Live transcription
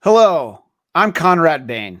Hello, I'm Conrad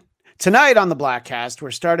Bain. Tonight on the Bladtcast, we're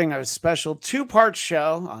starting a special two-part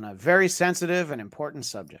show on a very sensitive and important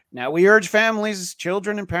subject. Now, we urge families,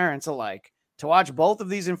 children, and parents alike to watch both of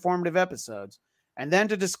these informative episodes and then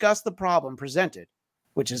to discuss the problem presented,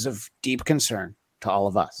 which is of deep concern to all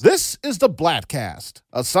of us. This is the Bladtcast,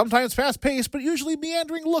 a sometimes fast-paced but usually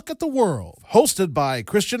meandering look at the world, hosted by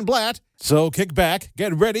Christian Blatt. So kick back,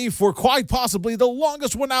 get ready for quite possibly the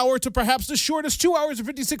longest 1 hour to perhaps the shortest 2 hours and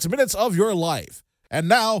 56 minutes of your life. And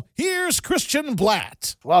now, here's Christian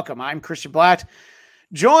Blatt. Welcome, I'm Christian Blatt,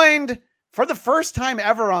 joined for the first time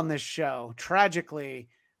ever on this show, tragically,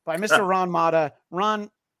 by Mr. Ron Motta.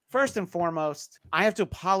 Ron, first and foremost, I have to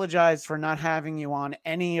apologize for not having you on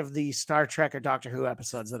any of the Star Trek or Doctor Who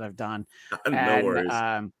episodes that I've done. No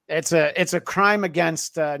worries. It's a crime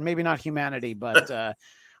against maybe not humanity, but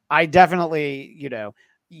I definitely,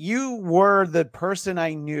 you were the person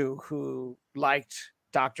I knew who liked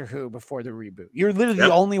Doctor Who before the reboot. You're literally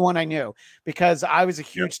the only one I knew because I was a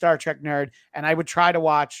huge Star Trek nerd and I would try to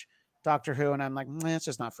watch Doctor Who and I'm like, it's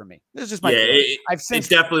just not for me. This is just my I've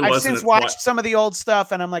since watched some of the old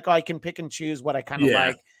stuff and I'm like, I can pick and choose what I kind of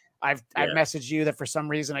like. I've messaged you that for some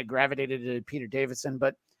reason I gravitated to Peter Davison,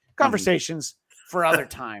 but conversations for other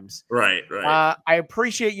times. Right. I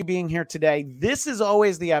appreciate you being here today. This is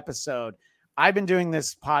always the episode. I've been doing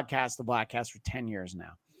this podcast, the Bladtcast, for 10 years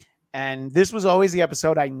now. And this was always the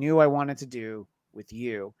episode I knew I wanted to do with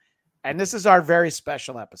you. And this is our very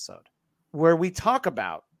special episode where we talk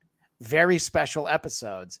about very special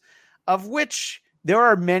episodes, of which there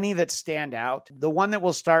are many that stand out. The one that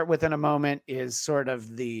we'll start with in a moment is sort of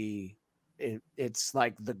it's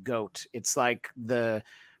like the GOAT. It's like the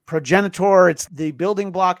progenitor. It's the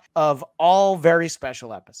building block of all very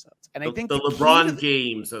special episodes. And I think the LeBron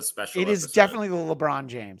James of special episodes. It is definitely the LeBron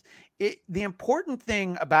James. The important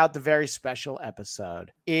thing about the very special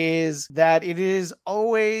episode is that it is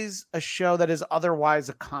always a show that is otherwise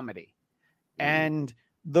a comedy. And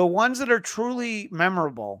the ones that are truly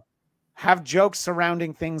memorable have jokes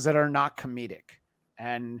surrounding things that are not comedic.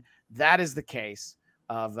 And that is the case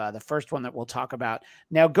of the first one that we'll talk about.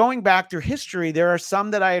 Now, going back through history, there are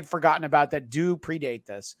some that I had forgotten about that do predate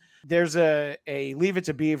this. There's a Leave It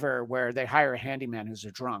to Beaver where they hire a handyman who's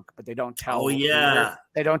a drunk, but they don't tell Beaver,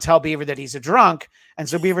 they don't tell Beaver that he's a drunk. And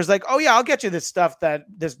so Beaver's like, oh yeah, I'll get you this stuff,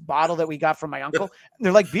 this bottle that we got from my uncle. And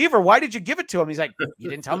they're like, Beaver, why did you give it to him? He's like, you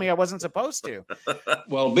didn't tell me I wasn't supposed to.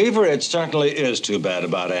 Well, Beaver, it certainly is too bad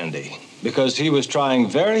about Andy because he was trying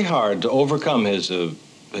very hard to overcome his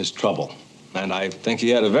trouble. And I think he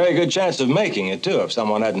had a very good chance of making it, too, if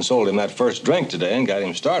someone hadn't sold him that first drink today and got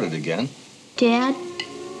him started again. Dad,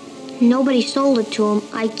 nobody sold it to him.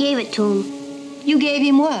 I gave it to him. You gave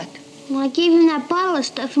him what? Well, I gave him that bottle of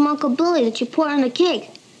stuff from Uncle Billy that you poured on the cake.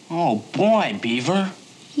 Oh, boy, Beaver.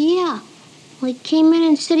 Yeah. Well, he came in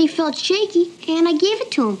and said he felt shaky, and I gave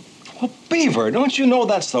it to him. Well, Beaver, don't you know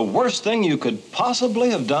that's the worst thing you could possibly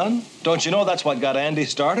have done? Don't you know that's what got Andy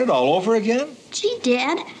started all over again? Gee,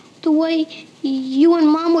 Dad, the way you and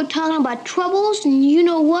Mom were talking about troubles and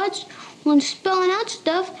you-know-whats when spelling out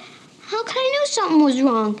stuff, how could I know something was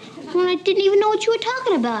wrong when I didn't even know what you were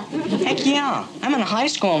talking about? Heck yeah. I'm in high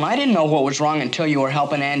school and I didn't know what was wrong until you were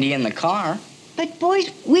helping Andy in the car. But,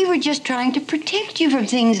 boys, we were just trying to protect you from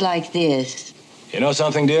things like this. You know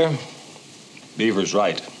something, dear? Beaver's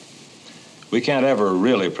right. We can't ever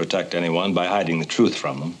really protect anyone by hiding the truth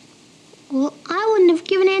from them. Well, I wouldn't have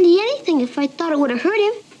given Andy anything if I thought it would have hurt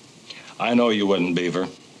him. I know you wouldn't, Beaver.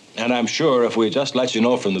 And I'm sure if we just let you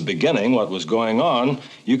know from the beginning what was going on,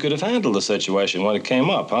 you could have handled the situation when it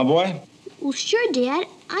came up, huh, boy? Well, sure, Dad.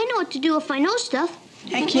 I know what to do if I know stuff.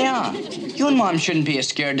 Heck yeah. You and Mom shouldn't be as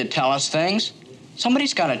scared to tell us things.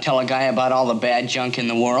 Somebody's got to tell a guy about all the bad junk in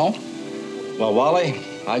the world. Well, Wally,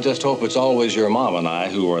 I just hope it's always your mom and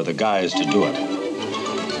I who are the guys to do it.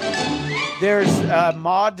 There's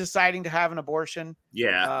Maude deciding to have an abortion.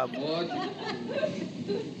 Yeah.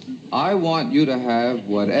 I want you to have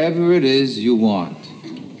whatever it is you want.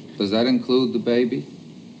 Does that include the baby?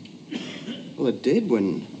 Well, it did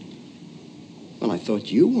when I thought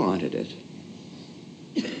you wanted it.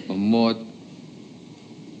 Well, Mort,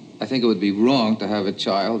 I think it would be wrong to have a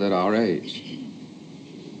child at our age.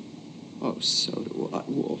 Oh, so do I,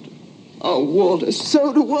 Walter. Oh, Walter,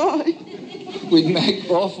 so do I. We'd make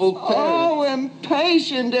awful parents. Oh,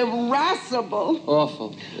 impatient, irascible.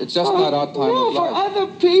 Awful. It's just not our time of life. For other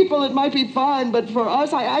people, it might be fine, but for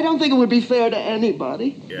us, I don't think it would be fair to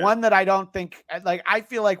anybody. Yeah. One that I don't think, I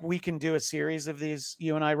feel like we can do a series of these,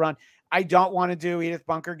 you and I, Ron. I don't want to do Edith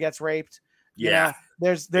Bunker Gets Raped. Yeah.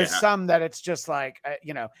 There's some that it's just like,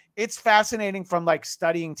 it's fascinating from like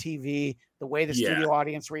studying TV the way the studio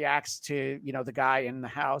audience reacts to, the guy in the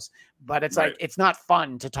house, but it's Right. like, it's not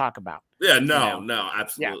fun to talk about. Yeah, no,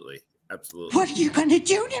 absolutely. Yeah. Absolutely. What are you going to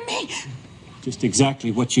do to me? Just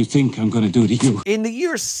exactly what you think I'm going to do to you. In the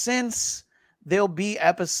years since, there'll be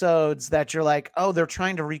episodes that you're like, oh, they're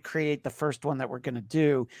trying to recreate the first one that we're going to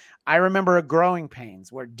do. I remember a Growing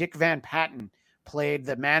Pains where Dick Van Patten played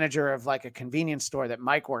the manager of like a convenience store that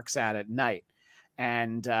Mike works at night.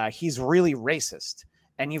 And he's really racist.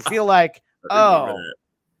 And you feel like,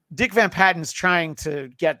 Dick Van Patten's trying to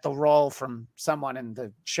get the role from someone in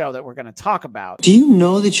the show that we're going to talk about. Do you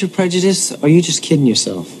know that you're prejudiced? Or are you just kidding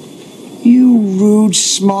yourself? You rude,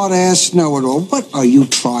 smart-ass know-it-all. What are you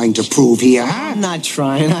trying to prove here, huh? I'm not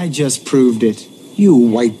trying. I just proved it. You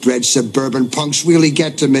white-bread suburban punks really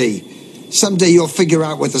get to me. Someday you'll figure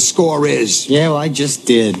out what the score is. Yeah, well, I just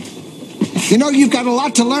did. You know, you've got a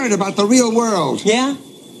lot to learn about the real world. Yeah?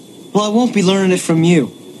 Well, I won't be learning it from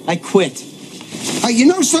you. I quit. You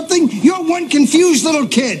know something? You're one confused little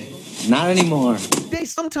kid. Not anymore. They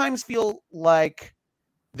sometimes feel like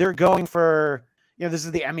they're going for, this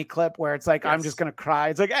is the Emmy clip where it's like, I'm just going to cry.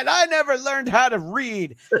 It's like, and I never learned how to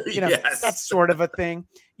read. That's sort of a thing.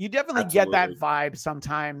 You definitely get that vibe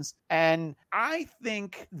sometimes. And I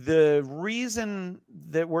think the reason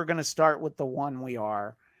that we're going to start with the one we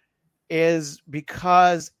are is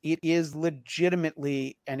because it is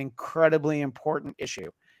legitimately an incredibly important issue.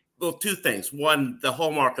 Well, two things. One, the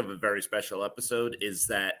hallmark of a very special episode is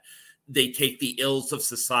that they take the ills of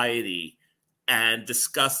society and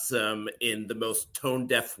discuss them in the most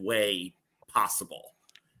tone-deaf way possible.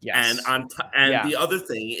 Yes. And the other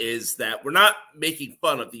thing is that we're not making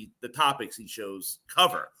fun of the topics these shows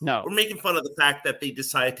cover. No. We're making fun of the fact that they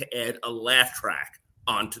decided to add a laugh track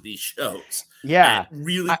onto these shows. Yeah.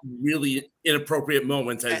 Really inappropriate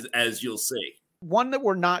moments, as you'll see. One that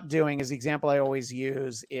we're not doing is the example I always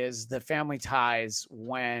use is the Family Ties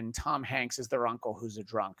when Tom Hanks is their uncle who's a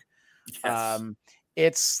drunk. Yes.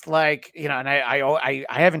 It's like, and I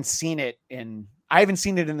haven't seen it in the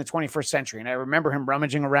 21st century. And I remember him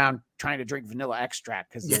rummaging around trying to drink vanilla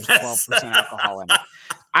extract because there's 12% alcohol in it.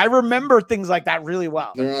 I remember things like that really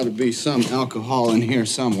well. There ought to be some alcohol in here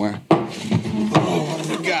somewhere. Oh, I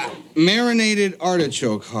forgot. Marinated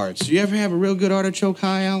artichoke hearts. You ever have a real good artichoke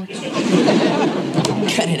high, Alex?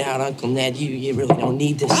 Cut it out, Uncle Ned. You really don't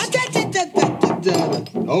need this.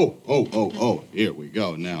 Oh, here we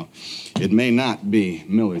go now. It may not be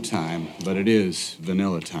Miller time, but it is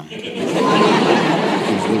vanilla time. Who's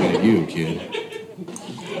looking at you, kid?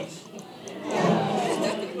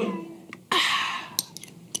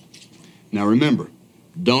 Now remember,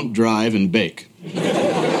 don't drive and bake.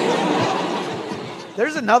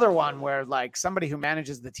 There's another one where like somebody who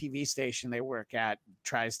manages the TV station they work at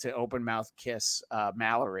tries to open mouth kiss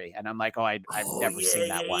Mallory. And I'm like, I've never seen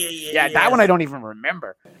that one. Yeah, that one I don't even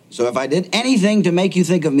remember. So if I did anything to make you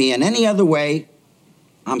think of me in any other way,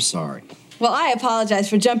 I'm sorry. Well, I apologize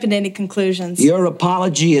for jumping to any conclusions. Your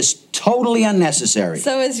apology is totally unnecessary.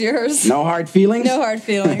 So is yours. No hard feelings? No hard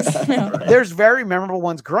feelings. No. There's very memorable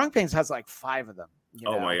ones. Growing Pains has like 5 of them.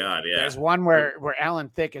 Oh my God, yeah. There's one where Alan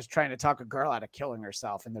Thicke is trying to talk a girl out of killing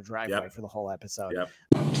herself in the driveway for the whole episode. Yep.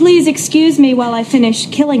 Please excuse me while I finish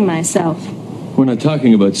killing myself. We're not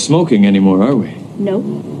talking about smoking anymore, are we? No.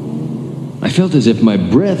 I felt as if my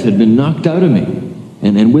breath had been knocked out of me,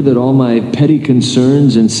 and with it all my petty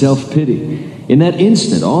concerns and self-pity. In that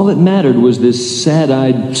instant, all that mattered was this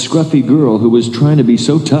sad-eyed, scruffy girl who was trying to be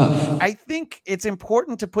so tough. I think it's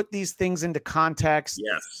important to put these things into context.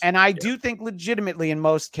 Yes. And I do think legitimately in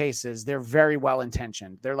most cases, they're very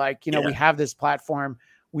well-intentioned. They're like, we have this platform.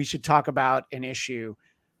 We should talk about an issue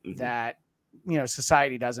that,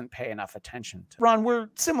 society doesn't pay enough attention to. Ron, we're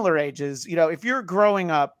similar ages. If you're growing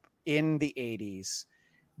up in the 80s,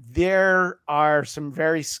 there are some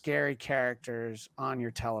very scary characters on your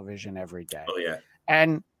television every day. Oh, yeah.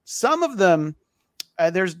 And some of them,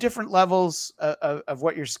 there's different levels of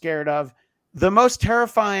what you're scared of. The most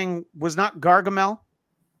terrifying was not Gargamel,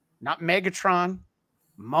 not Megatron,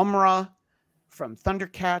 Mumra from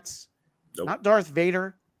Thundercats, not Darth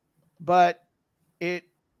Vader, but it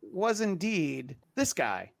was indeed this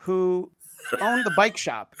guy who owned the bike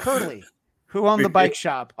shop, Curly, who owned the bike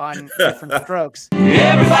shop on Diff'rent Strokes.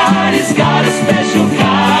 Everybody's got a special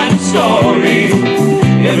kind of story.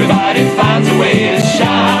 Everybody finds a way to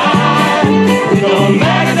shine. No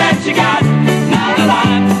matter that you got not a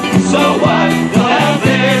lot. So what? They'll have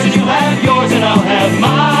theirs and you'll have yours and I'll have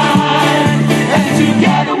mine. And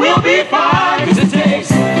together we'll be fine. 'Cause it takes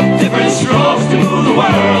different strokes to move the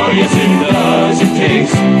world. Yes, it does. It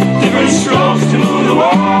takes different strokes to move the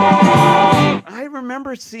world. I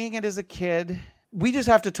remember seeing it as a kid. We just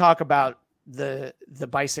have to talk about the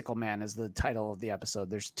Bicycle Man is the title of the episode.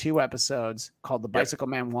 There's 2 episodes called The Bicycle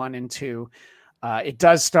Man 1 and 2. It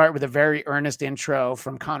does start with a very earnest intro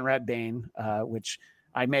from Conrad Bain, which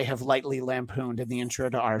I may have lightly lampooned in the intro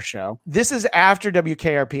to our show. This is after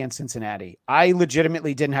WKRP in Cincinnati. I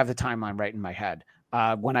legitimately didn't have the timeline right in my head.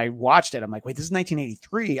 When I watched it, I'm like, wait, this is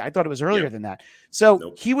 1983. I thought it was earlier than that.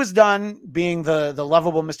 So he was done being the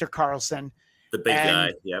lovable Mr. Carlson. The big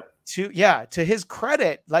guy. Yep. To his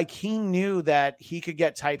credit, like he knew that he could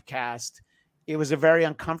get typecast. It was a very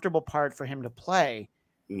uncomfortable part for him to play,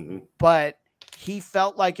 but he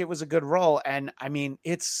felt like it was a good role. And I mean,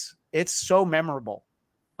 it's so memorable.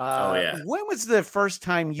 When was the first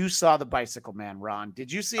time you saw The Bicycle Man, Ron?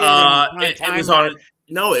 Did you see it? It was on.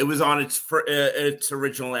 No, it was on its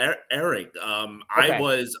original airing.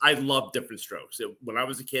 I loved Diff'rent Strokes. When I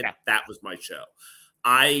was a kid, that was my show.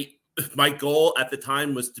 My goal at the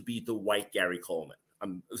time was to be the white Gary Coleman.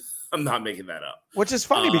 I'm not making that up. Which is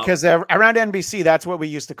funny because around NBC, that's what we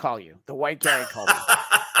used to call you, the white Gary Coleman.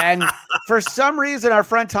 And for some reason, our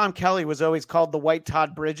friend Tom Kelly was always called the white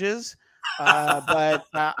Todd Bridges. But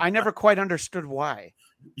I never quite understood why.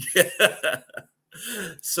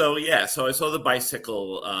 So I saw the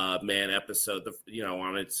Bicycle Man episode,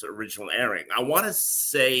 on its original airing. I want to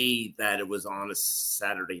say that it was on a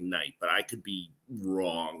Saturday night, but I could be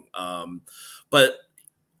wrong. But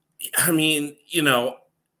I mean,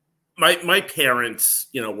 my parents,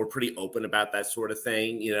 were pretty open about that sort of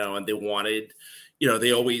thing, and they wanted,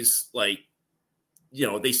 they always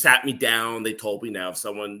they sat me down. They told me, now if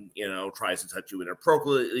someone, tries to touch you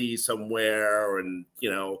inappropriately somewhere, and,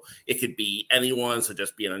 it could be anyone, so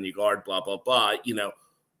just be on your guard, blah, blah, blah,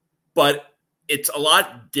 But it's a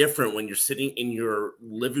lot different when you're sitting in your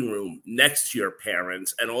living room next to your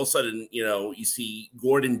parents, and all of a sudden, you see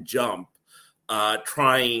Gordon jump,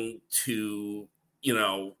 trying to,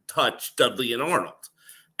 touch Dudley and Arnold.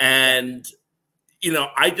 And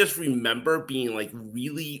I just remember being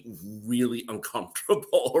really, really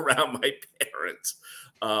uncomfortable around my parents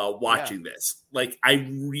watching this. I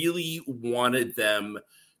really wanted them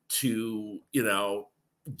to,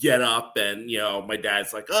 get up and, my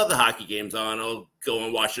dad's like, oh, the hockey game's on. I'll go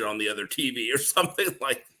and watch it on the other TV or something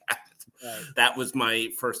like that. Right. That was my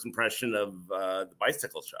first impression of the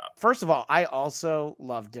Bicycle Shop. First of all, I also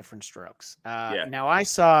love Diff'rent Strokes. Now I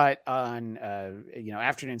saw it on,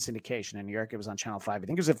 afternoon syndication in New York. It was on Channel 5. I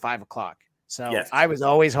think it was at 5:00. So I was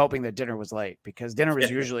always hoping that dinner was late because dinner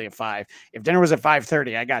was usually at 5. If dinner was at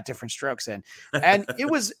 5:30, I got Diff'rent Strokes in. And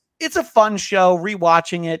it's a fun show.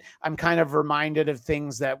 Rewatching it, I'm kind of reminded of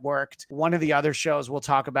things that worked. One of the other shows we'll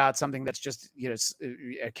talk about something that's just,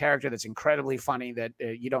 a character that's incredibly funny that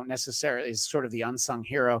you don't necessarily is sort of the unsung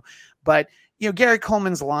hero. But, Gary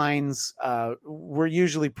Coleman's lines were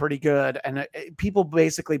usually pretty good. And people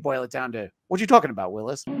basically boil it down to, what you talking about,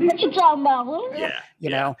 Willis? What you talking about, Willis?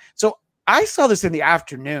 So I saw this in the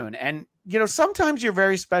afternoon, and sometimes your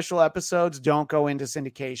very special episodes don't go into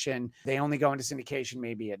syndication. They only go into syndication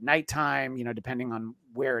maybe at nighttime, depending on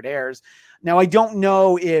where it airs. Now, I don't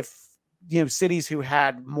know if, cities who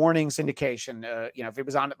had morning syndication, if it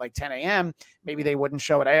was on at 10 a.m., maybe they wouldn't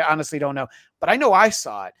show it. I honestly don't know. But I know I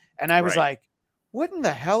saw it, and I was like, what in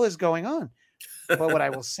the hell is going on? But what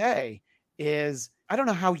I will say is, I don't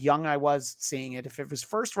know how young I was seeing it. If it was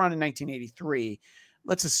first run in 1983,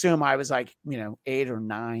 let's assume I was 8 or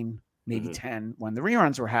 9, maybe 10 when the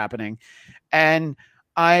reruns were happening. And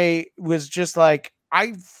I was just I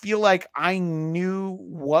feel like I knew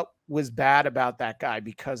what was bad about that guy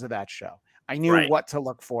because of that show. I knew what to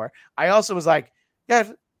look for. I also was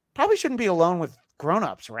probably shouldn't be alone with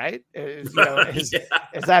grownups, right? Is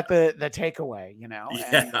that the takeaway,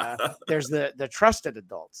 and there's the trusted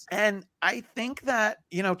adults. And I think that,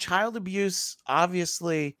 child abuse,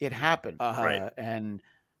 obviously it happened. And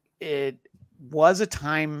it was a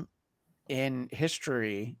time in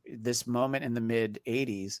history, this moment in the mid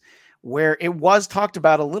 80s, where it was talked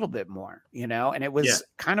about a little bit more, and it was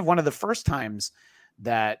kind of one of the first times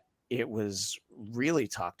that it was really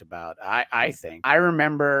talked about. I think I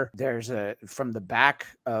remember from the back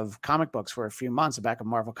of comic books for a few months, the back of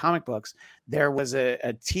Marvel comic books, there was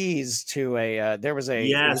a tease to it was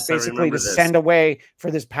basically to send away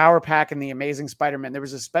for this Power Pack and the Amazing Spider-Man. There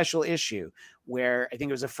was a special issue where I think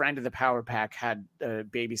it was a friend of the Power Pack had a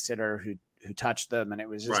babysitter who touched them, and it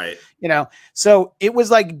was just, so it was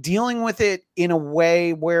dealing with it in a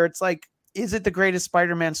way where it's is it the greatest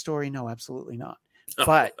Spider-Man story? No, absolutely not.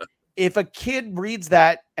 But if a kid reads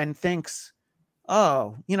that and thinks,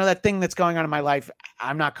 oh, that thing that's going on in my life,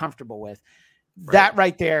 I'm not comfortable with, that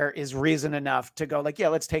right there is reason enough to go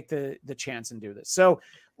let's take the chance and do this. So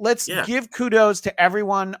let's give kudos to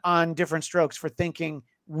everyone on Diff'rent Strokes for thinking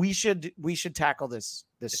we should tackle this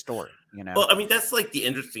story, you know? Well, I mean, that's like the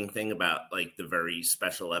interesting thing about like the very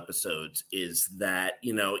special episodes is that,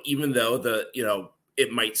 you know, even though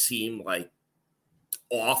it might seem like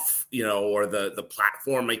off, you know, or the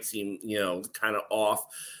platform might seem, you know, kind of off,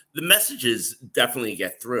 the messages definitely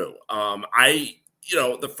get through.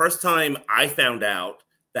 The first time I found out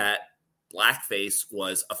that blackface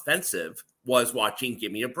was offensive was watching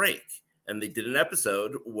Give Me a Break. And they did an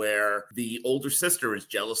episode where the older sister is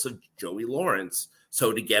jealous of Joey Lawrence.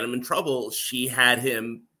 So to get him in trouble, she had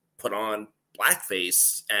him put on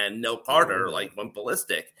blackface, and Nell Carter like went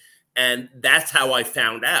ballistic. And that's how I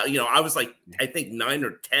found out. You know, I was like, I think 9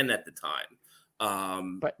 or 10 at the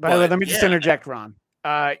time. But by the way, let me just interject, Ron.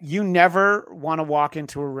 You never want to walk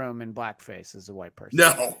into a room in blackface as a white person.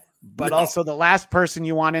 No. But also the last person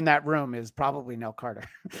you want in that room is probably Nell Carter.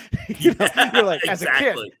 You're like, as a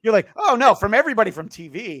kid, you're like, oh no, from everybody from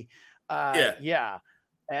TV.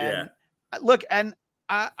 And look, and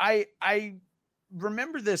I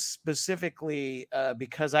remember this specifically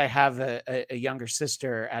because I have a younger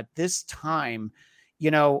sister. At this time,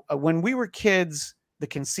 you know, when we were kids, the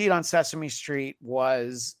conceit on Sesame Street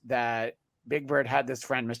was that Big Bird had this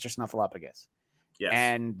friend, Mr. Snuffleupagus. Yes.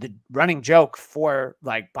 And the running joke for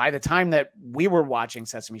like, by the time that we were watching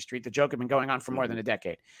Sesame Street, the joke had been going on for more than a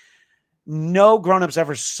decade. No grownups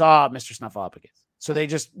ever saw Mr. Snuffleupagus. So they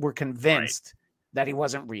just were convinced that he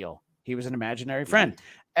wasn't real. He was an imaginary friend.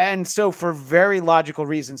 And so for very logical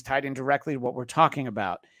reasons tied in directly to what we're talking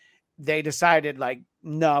about, they decided like,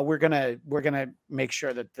 no, we're going to make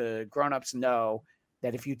sure that the grownups know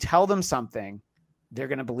that if you tell them something, they're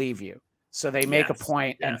going to believe you. So they make a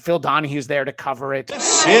point, and Phil Donahue's there to cover it.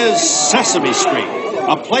 This is Sesame Street,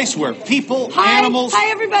 a place where people, animals,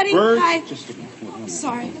 everybody. birds...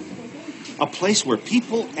 Sorry. A place where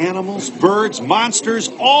people, animals, birds, monsters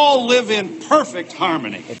all live in perfect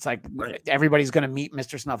harmony. It's like everybody's going to meet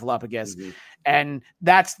Mr. Snuffleupagus. Mm-hmm. And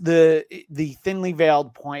that's the thinly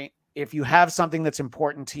veiled point. If you have something that's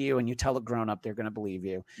important to you and you tell a grown-up, they're going to believe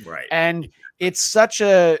you. Right. And it's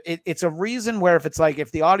it's a reason where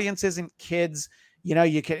if the audience isn't kids, you know,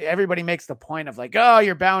 everybody makes the point of like, oh,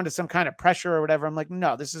 you're bound to some kind of pressure or whatever. I'm like,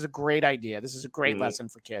 no, this is a great idea. This is a great lesson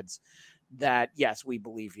for kids that, yes, we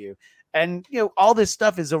believe you. And, you know, all this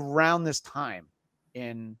stuff is around this time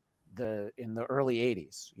in the early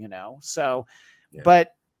 80s, you know? So,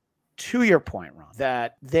 but to your point, Ron,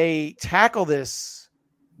 that they tackle this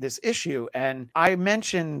issue. And I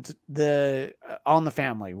mentioned the All in the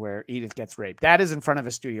Family where Edith gets raped. That is in front of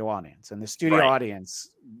a studio audience, and the studio audience,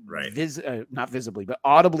 not visibly, but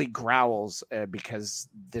audibly growls because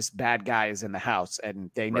this bad guy is in the house and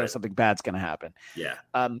they know something bad's going to happen. Yeah.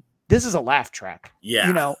 This is a laugh track. Yeah.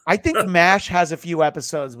 You know, I think MASH has a few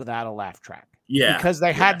episodes without a laugh track. Yeah. Because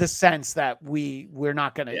they had the sense that we're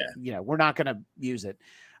not going to, you know, we're not going to use it.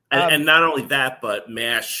 And not only that, but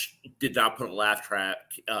MASH did not put a laugh track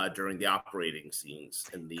during the operating scenes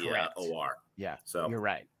in the OR. Yeah, so you're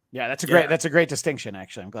right. Yeah, that's a great distinction.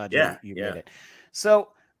 Actually, I'm glad you made it.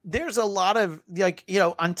 So there's a lot of like, you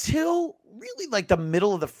know, until really like the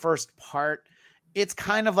middle of the first part, it's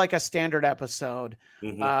kind of like a standard episode.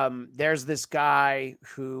 Mm-hmm. There's this guy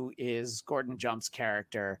who is Gordon Jump's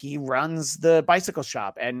character. He runs the bicycle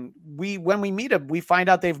shop, and when we meet him, we find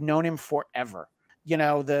out they've known him forever. You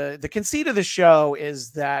know, the conceit of the show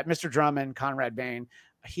is that Mr. Drummond, Conrad Bain,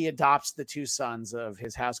 he adopts the two sons of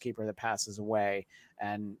his housekeeper that passes away.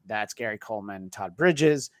 And that's Gary Coleman, Todd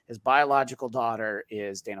Bridges. His biological daughter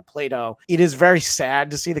is Dana Plato. It is very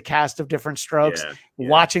sad to see the cast of Diff'rent Strokes. Yeah.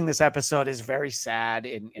 Watching this episode is very sad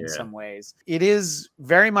in some ways. It is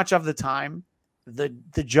very much of the time.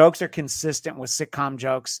 The jokes are consistent with sitcom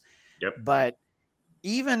jokes. Yep. But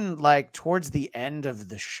even like towards the end of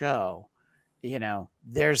the show, you know,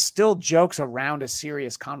 there's still jokes around a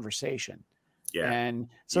serious conversation. Yeah. And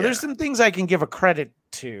so there's some things I can give a credit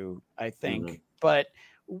to, I think. Mm-hmm. But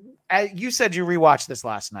you said you rewatched this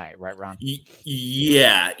last night, right, Ron?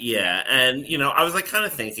 Yeah. And, you know, I was like kind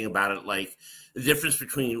of thinking about it, like the difference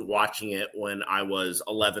between watching it when I was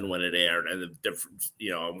 11 when it aired and the difference,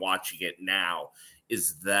 you know, I'm watching it now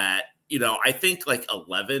is that, you know, I think like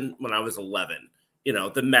when I was 11, you know,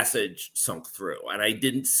 the message sunk through and I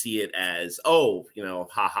didn't see it as, oh, you know,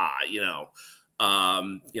 haha, you know,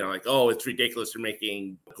 like, oh, it's ridiculous. They're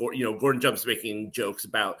making, you know, Gordon Jump's making jokes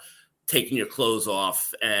about taking your clothes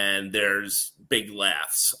off and there's big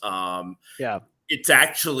laughs. It's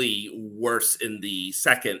actually worse in the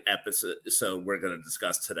second episode we're going to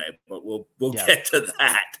discuss today, but we'll get to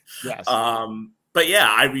that. Yes. But yeah,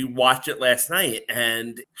 I rewatched it last night,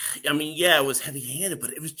 and I mean, yeah, it was heavy-handed, but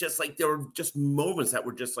it was just like there were just moments that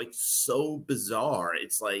were just like so bizarre.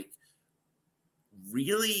 It's like,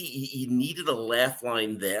 really, you needed a laugh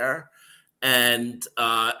line there, and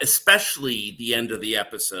especially the end of the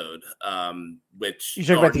episode, which You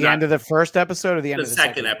talking about the end of the first episode or the end of the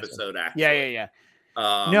second episode? Actually, yeah.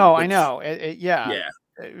 No, I know. Yeah,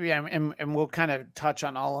 and we'll kind of touch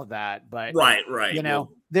on all of that, but right. You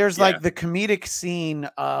know, there's like the comedic scene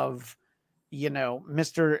of, you know,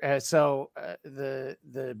 Mr.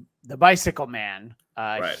 The bicycle man.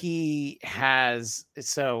 He has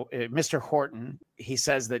Mr. Horton. He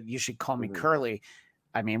says that you should call me Curly.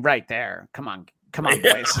 I mean, right there. Come on,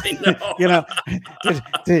 boys. You know,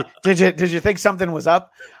 did you think something was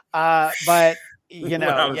up? But you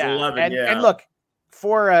know, 11, and look,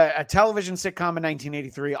 for a television sitcom in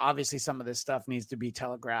 1983, obviously some of this stuff needs to be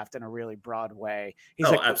telegraphed in a really broad way. He's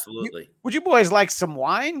like, absolutely. Would you boys like some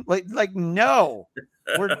wine? Like no,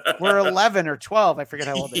 we're 11 or 12. I forget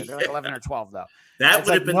how old they are. They're like 11 or 12 though. That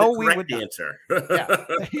would have been the correct answer.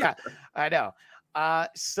 Yeah, I know.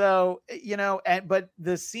 So, you know, but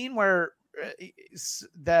the scene where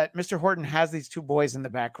that Mr. Horton has these two boys in the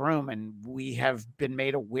back room, and we have been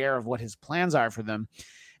made aware of what his plans are for them.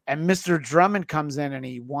 And Mr. Drummond comes in and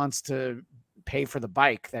he wants to pay for the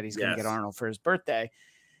bike that he's going to get Arnold for his birthday.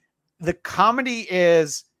 The comedy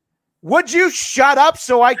is, would you shut up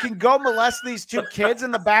so I can go molest these two kids in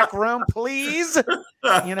the back room, please?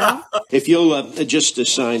 You know? If you'll just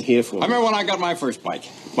sign here for me. I remember when I got my first bike.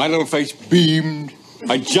 My little face beamed.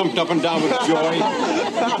 I jumped up and down with joy.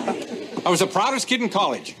 I was the proudest kid in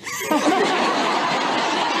college.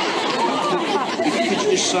 Could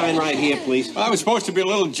you just sign right here, please? Well, I was supposed to be a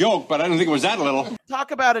little joke, but I didn't think it was that little.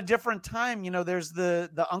 Talk about a different time. You know, there's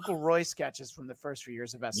the Uncle Roy sketches from the first few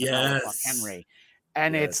years of SNL with Buck Henry.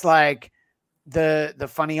 And it's like the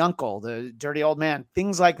funny uncle, the dirty old man,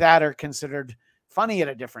 things like that are considered funny at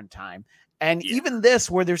a different time. And even this,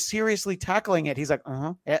 where they're seriously tackling it, he's like,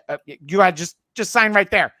 you gotta just sign right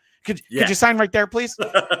there. Could you sign right there, please?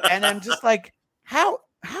 And I'm just like, how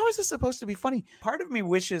is this supposed to be funny? Part of me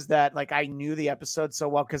wishes that like I knew the episode so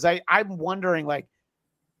well, because I'm wondering, like,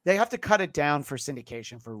 they have to cut it down for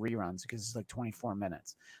syndication for reruns because it's like 24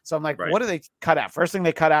 minutes. So I'm like, what do they cut out? First thing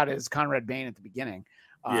they cut out is Conrad Bain at the beginning.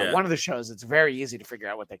 One of the shows, it's very easy to figure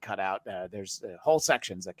out what they cut out. There's whole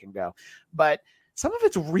sections that can go, but some of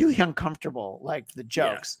it's really uncomfortable, like the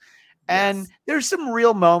jokes. And there's some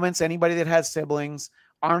real moments. Anybody that has siblings,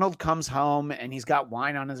 Arnold comes home and he's got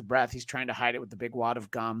wine on his breath. He's trying to hide it with the big wad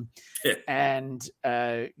of gum. And,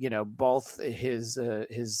 you know, both his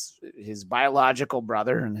biological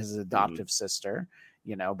brother and his adoptive sister,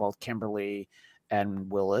 you know, both Kimberly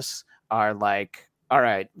and Willis are like, all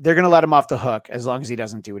right, they're going to let him off the hook as long as he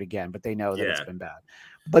doesn't do it again. But they know that it's been bad.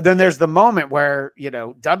 But then there's the moment where, you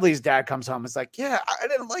know, Dudley's dad comes home. It's like, yeah, I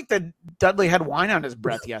didn't like that Dudley had wine on his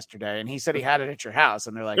breath yesterday. And he said he had it at your house.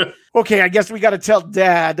 And they're like, okay, I guess we got to tell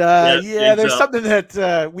dad. There's something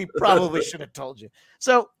that we probably should have told you.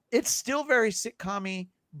 So it's still very sitcom-y.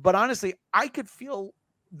 But honestly, I could feel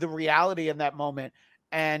the reality in that moment.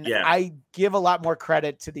 And I give a lot more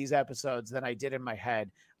credit to these episodes than I did in my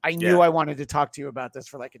head. I knew I wanted to talk to you about this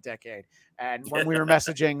for like a decade. And when we were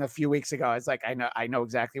messaging a few weeks ago, I was like, I know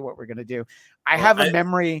exactly what we're going to do. I have a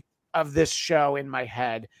memory of this show in my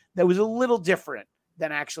head that was a little different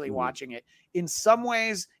than actually watching it. In some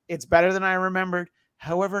ways, it's better than I remembered.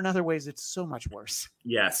 However, in other ways, it's so much worse.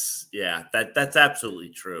 Yes. Yeah, that's absolutely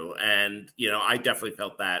true. And, you know, I definitely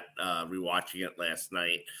felt that rewatching it last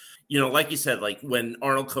night. You know, like you said, like when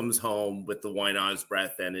Arnold comes home with the wine on his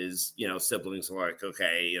breath and his, you know, siblings are like,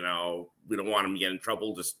 okay, you know, we don't want him to get in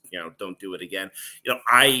trouble. Just, you know, don't do it again. You know,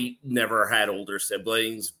 I never had older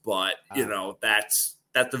siblings, but, you know, that's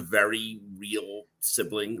a very real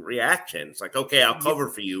sibling reaction. It's like, okay, I'll cover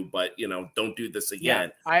for you, but, you know, don't do this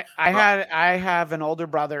again. Yeah, I have an older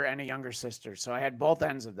brother and a younger sister, so I had both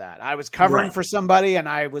ends of that. I was covering for somebody and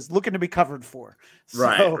I was looking to be covered for.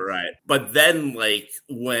 So. Right. But then, like,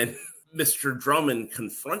 when Mr. Drummond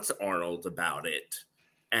confronts Arnold about it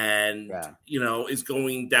and, you know, is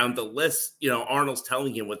going down the list, you know, Arnold's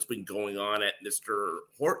telling him what's been going on at Mr.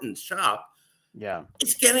 Horton's shop. Yeah.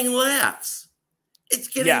 It's getting laughs. It's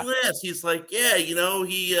getting laughs. He's like, yeah, you know,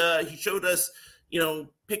 he showed us, you know,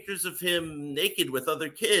 pictures of him naked with other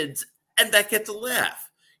kids, and that gets a laugh.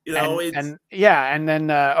 You know, and then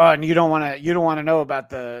and you don't want to know about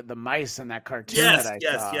the mice in that cartoon that I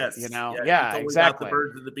saw. Yes. You know, exactly. The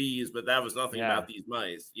birds and the bees, but that was nothing about these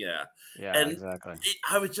mice. Yeah, and exactly.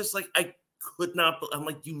 I was just like, I could not. I'm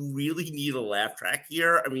like, you really need a laugh track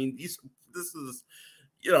here. I mean, this is.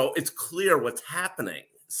 it's clear what's happening.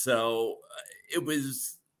 So it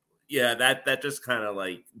was, that just kind of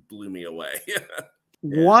like blew me away.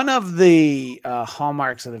 One of the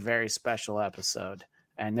hallmarks of the very special episode,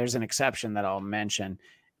 and there's an exception that I'll mention,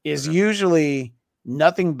 is usually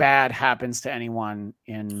nothing bad happens to anyone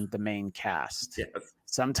in the main cast. Yes.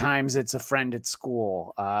 Sometimes it's a friend at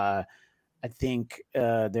school. I think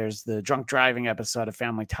there's the drunk driving episode of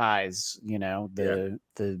Family Ties. The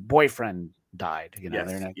boyfriend died.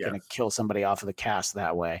 They're not going to kill somebody off of the cast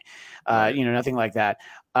that way. Nothing like that.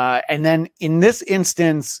 And then in this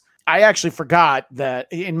instance, I actually forgot that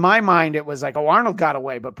in my mind, it was like, oh, Arnold got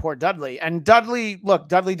away, but poor Dudley. And Dudley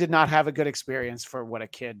did not have a good experience for what a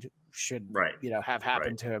kid should, have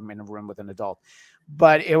happen to him in a room with an adult.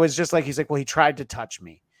 But it was just like, he's like, well, he tried to touch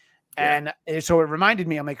me. And so it reminded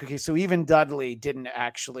me, I'm like, okay, so even Dudley didn't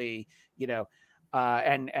actually,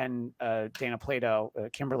 and Dana Plato,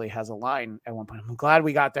 Kimberly has a line at one point. I'm glad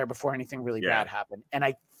we got there before anything really bad happened. And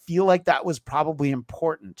I feel like that was probably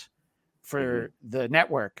important for the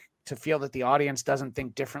network to feel that the audience doesn't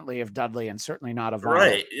think differently of Dudley, and certainly not of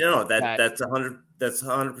Arnold. Right. That's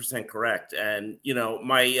 100% correct. And,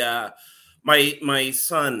 my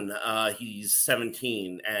son, he's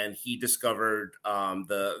 17, and he discovered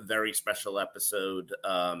the very special episode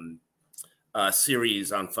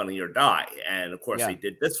series on Funny or Die. And of course they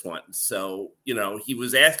did this one. So, he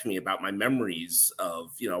was asking me about my memories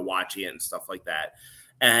of, watching it and stuff like that.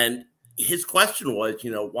 And his question was,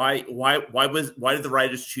 why did the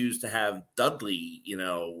writers choose to have Dudley,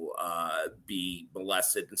 be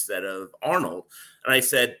molested instead of Arnold? And I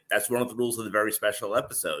said, that's one of the rules of the very special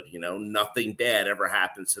episode. Nothing bad ever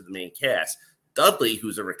happens to the main cast. Dudley,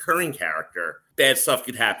 who's a recurring character, bad stuff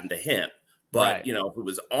could happen to him. But, if it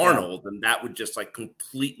was Arnold, then that would just like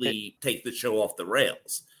completely take the show off the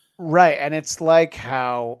rails. Right. And it's like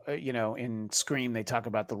how, in Scream, they talk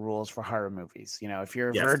about the rules for horror movies. If you're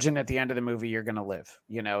a virgin at the end of the movie, you're going to live.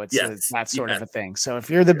 It's that sort of a thing. So if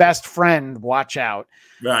you're the best friend, watch out.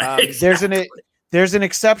 Right. Exactly. There's an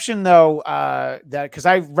exception, though, that because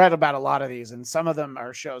I've read about a lot of these, and some of them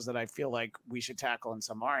are shows that I feel like we should tackle and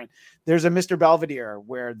some aren't. There's a Mr. Belvedere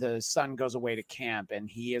where the son goes away to camp and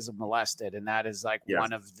he is molested. And that is like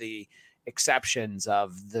one of the exceptions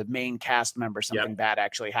of the main cast member, something bad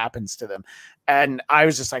actually happens to them. And I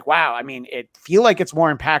was just like, wow, I mean, it feel like it's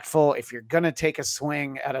more impactful if you're going to take a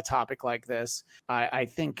swing at a topic like this. I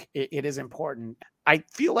think it is important. I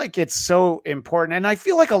feel like it's so important. And I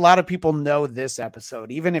feel like a lot of people know this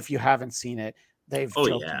episode, even if you haven't seen it, they've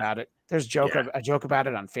joked about it. There's a joke about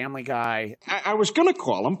it on Family Guy. I was going to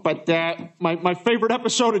call him, but my favorite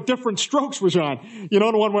episode of Diff'rent Strokes was on. The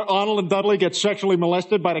one where Arnold and Dudley get sexually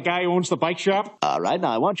molested by the guy who owns the bike shop? All right,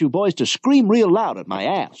 now I want you boys to scream real loud at my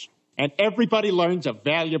ass. And everybody learns a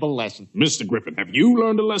valuable lesson. Mr. Griffin, have you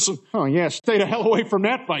learned a lesson? Oh, yeah. Stay the hell away from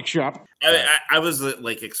that bike shop. I was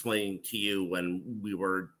like explaining to you when we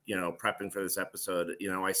were, prepping for this episode,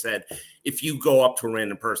 I said, if you go up to a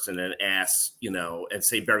random person and ask, and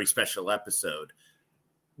say very special episode,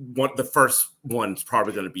 the first one's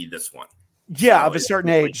probably going to be this one. Yeah, of a certain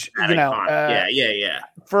age,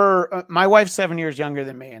 For my wife's 7 years younger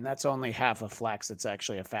than me, and that's only half a flex. It's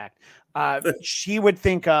actually a fact. She would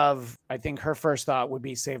think of, I think her first thought would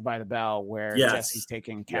be Saved by the Bell, where Jesse's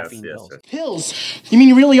taking caffeine pills. Pills? You mean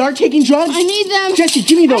you really are taking drugs? I need them. Jesse,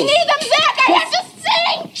 give me those. I need them back. I have to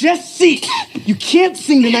sing. Jesse, you can't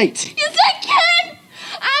sing tonight. Yes, I can.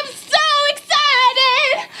 I'm so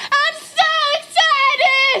excited. I'm so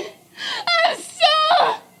excited. I'm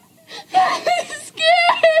so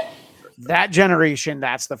scared. That generation,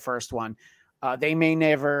 that's the first one. They may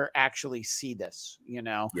never actually see this,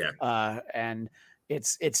 and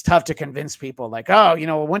it's tough to convince people like, oh,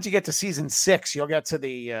 once you get to season 6, you'll get to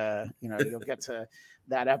the, you'll get to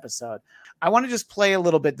that episode. I want to just play a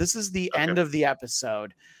little bit. This is the end of the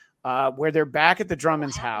episode where they're back at the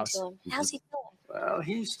Drummond's house. How's he doing? Well,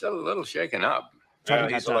 he's still a little shaken up.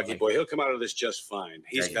 He's a lucky boy. He'll come out of this just fine.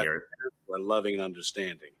 He's got a loving and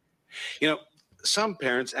understanding. Some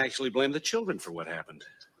parents actually blame the children for what happened.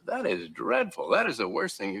 That is dreadful. That is the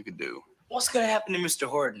worst thing you could do. What's going to happen to Mr.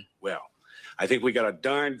 Horton? Well, I think we got a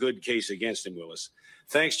darn good case against him, Willis.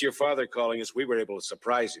 Thanks to your father calling us, we were able to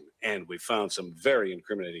surprise him, and we found some very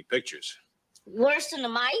incriminating pictures. Worse than the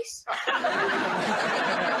mice?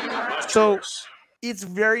 So it's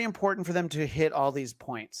very important for them to hit all these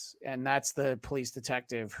points. And that's the police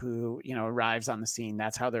detective who, arrives on the scene.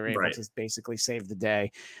 That's how they're able to basically save the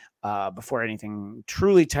day before anything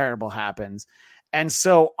truly terrible happens. And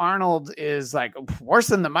so Arnold is like, worse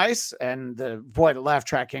than the mice. And the laugh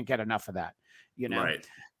track can't get enough of that, Right.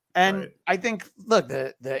 And I think, look,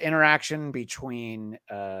 the interaction between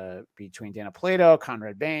Dana Plato,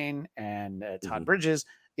 Conrad Bain, and Todd Bridges,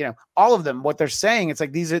 all of them, what they're saying, it's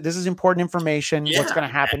like this is important information. What's going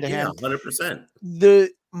to happen to him? 100%. The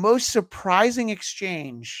most surprising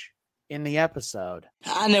exchange in the episode.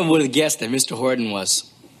 I never would have guessed that Mr. Horton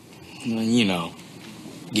was,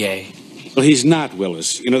 gay. Well, he's not,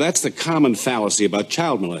 Willis. That's the common fallacy about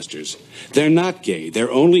child molesters. They're not gay. They're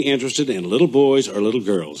only interested in little boys or little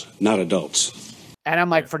girls, not adults. And I'm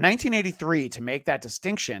like, for 1983 to make that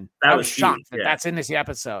distinction, I was shocked that that's in this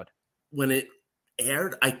episode. When it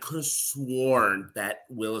aired, I could have sworn that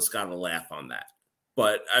Willis got a laugh on that.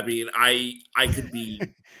 But I mean, I could be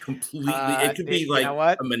completely. It could be like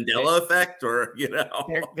a Mandela effect, or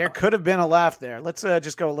there could have been a laugh there. Let's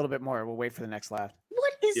just go a little bit more. We'll wait for the next laugh.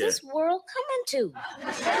 What is this world coming to?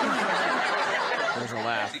 There's a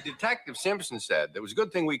laugh. Detective Simpson said it was a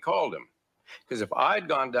good thing we called him, because if I'd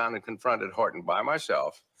gone down and confronted Horton by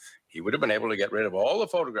myself, he would have been able to get rid of all the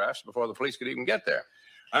photographs before the police could even get there.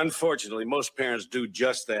 Unfortunately, most parents do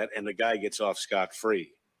just that, and the guy gets off scot-free.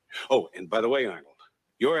 Oh, and by the way, Arnold,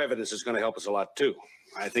 your evidence is going to help us a lot, too.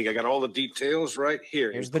 I think I got all the details right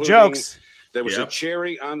here. Here's the jokes. There was a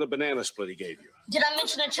cherry on the banana split he gave you. Did I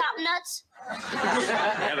mention the chopped nuts?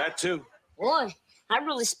 Yeah, that, too. Boy, I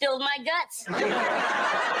really spilled my guts.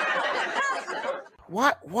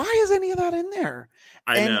 Why is any of that in there?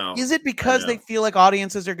 I know. Is it because they feel like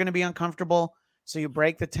audiences are going to be uncomfortable, so you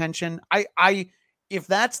break the tension? If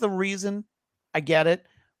that's the reason, I get it,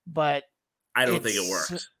 but I don't think it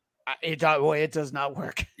works. It does not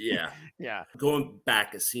work. Yeah. Yeah. Going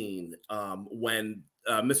back a scene, when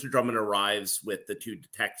Mr. Drummond arrives with the two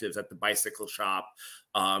detectives at the bicycle shop,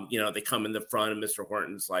 they come in the front and Mr.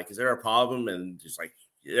 Horton's like, "Is there a problem?" And he's like,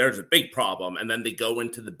 "There's a big problem." And then they go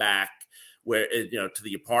into the back where, to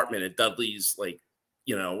the apartment, and Dudley's like,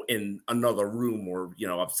 in another room, or,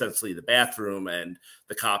 ostensibly the bathroom. And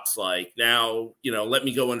the cop's like, "Now, let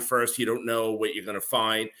me go in first. You don't know what you're going to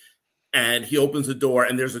find." And he opens the door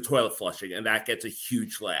and there's a toilet flushing, and that gets a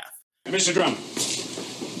huge laugh. Mr. Drummond,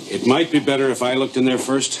 it might be better if I looked in there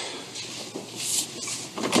first.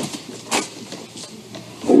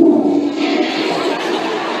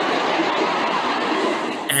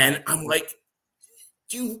 And I'm like,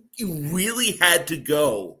 you really had to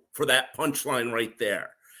go for that punchline right there.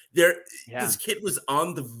 This kid was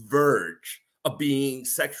on the verge of being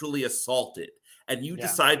sexually assaulted, and you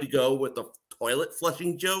decide to go with the toilet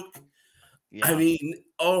flushing joke. Yeah. I mean,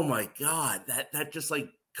 oh my God, that just like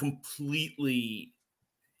completely,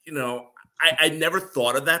 I never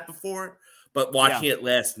thought of that before, but watching it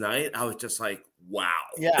last night, I was just like, wow.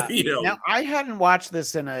 Yeah. Now, I hadn't watched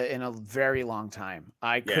this in a very long time.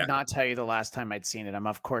 I could not tell you the last time I'd seen it. I'm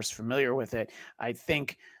of course familiar with it. I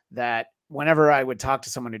think that whenever I would talk to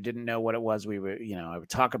someone who didn't know what it was, I would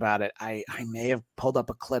talk about it. I may have pulled up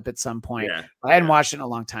a clip at some point. Yeah. I hadn't watched it in a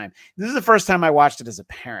long time. This is the first time I watched it as a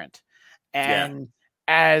parent. And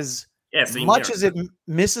as much as it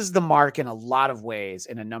misses the mark in a lot of ways,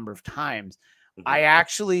 in a number of times, I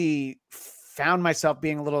actually found myself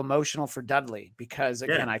being a little emotional for Dudley, because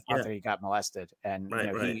again, I thought that he got molested, and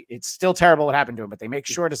it's still terrible what happened to him, but they make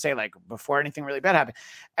sure to say, like, before anything really bad happened.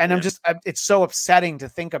 And it's so upsetting to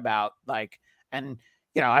think about, like, and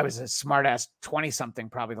I was a smart ass 20 something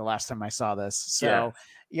probably the last time I saw this. So,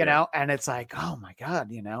 and it's like, oh my God,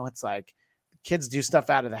 it's like, kids do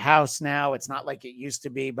stuff out of the house now. It's not like it used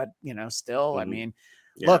to be, but still, I mean,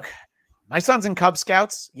 look, my son's in Cub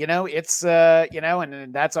Scouts, it's,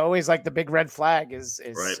 and that's always like the big red flag is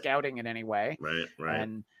scouting in any way. Right.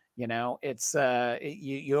 And, it's,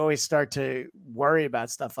 you always start to worry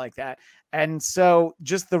about stuff like that. And so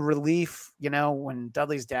just the relief, when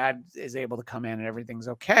Dudley's dad is able to come in and everything's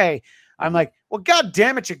okay, I'm like, well, God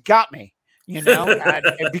damn it, you got me.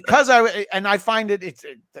 Because I find it's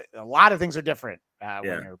a lot of things are different when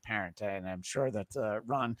you're a parent, and I'm sure that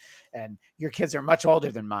Ron and your kids are much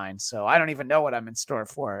older than mine, so I don't even know what I'm in store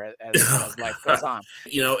for as life goes on.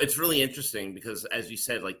 It's really interesting because, as you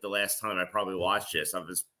said, like the last time I probably watched this, I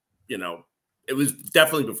was, it was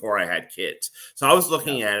definitely before I had kids, so I was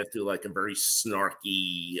looking at it through like a very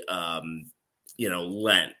snarky,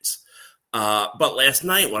 lens. But last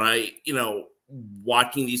night when I,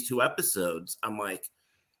 watching these two episodes, I'm like,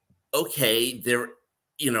 okay, there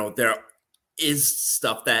is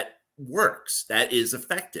stuff that works, that is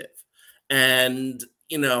effective. And,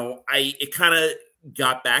 it kind of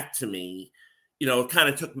got back to me, it kind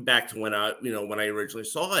of took me back to when I originally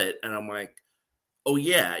saw it. And I'm like, oh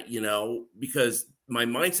yeah, because my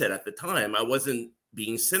mindset at the time, I wasn't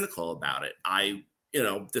being cynical about it.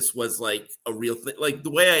 This was like a real thing. Like the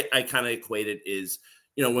way I kind of equate it is,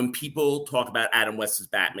 you know, when people talk about Adam West's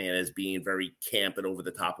Batman as being very camp and over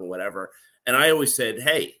the top and whatever, and I always said,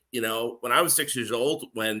 hey, you know, when I was 6 years old,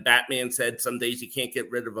 when Batman said some days you can't get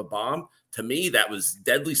rid of a bomb, to me, that was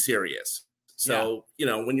deadly serious. So, you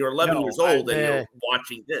know, when you're 11 years old and you're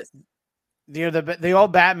watching this. The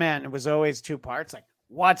old Batman was always two parts. Like,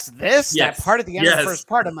 what's this? Yes. That part at the end of the Yes. first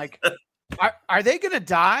part, I'm like, are they going to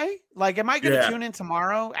die? Like, am I going to Yeah. tune in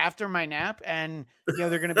tomorrow after my nap and, you know,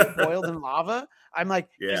 they're going to be boiled in lava? I'm like,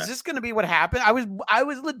 Yeah. is this going to be what happened? I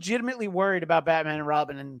was legitimately worried about Batman and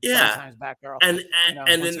Robin and sometimes Batgirl. And you know,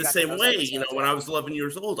 and once in you the got to same those way, episodes, you know, when I was 11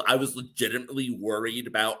 years old, I was legitimately worried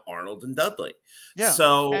about Arnold and Dudley. Yeah.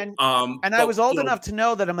 So, and I I was old enough to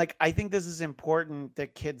know that I'm like, I think this is important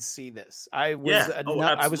that kids see this. I was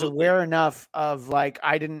I was aware enough of like,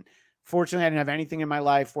 fortunately, I didn't have anything in my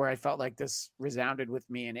life where I felt like this resounded with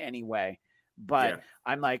me in any way. But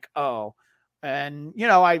I'm like, oh, and you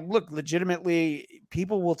know, I look, legitimately,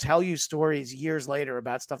 people will tell you stories years later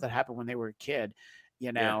about stuff that happened when they were a kid,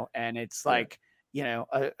 you know, and it's like, you know,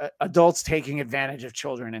 adults taking advantage of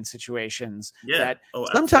children in situations that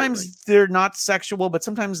sometimes they're not sexual, but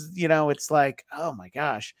sometimes, you know, it's like, oh my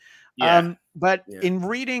gosh. But in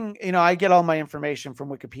reading, you know, I get all my information from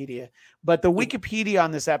Wikipedia, but the Wikipedia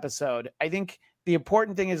on this episode, I think the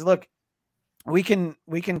important thing is, look, we can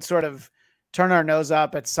sort of turn our nose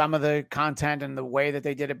up at some of the content and the way that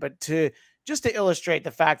they did it, but to illustrate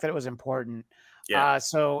the fact that it was important.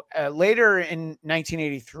 So later in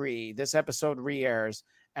 1983, this episode re-airs,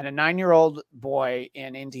 and a 9-year-old boy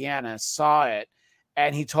in Indiana saw it,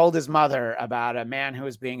 and he told his mother about a man who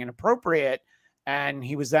was being inappropriate, and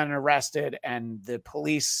he was then arrested, and the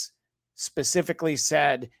police specifically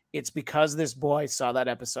said it's because this boy saw that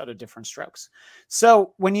episode of Diff'rent Strokes.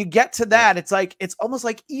 So when you get to that, it's like, it's almost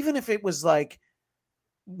like, even if it was like,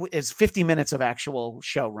 it's 50 minutes of actual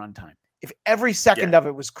show runtime, if every second of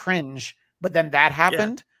it was cringe, but then that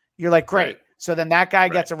happened, you're like, great. So then that guy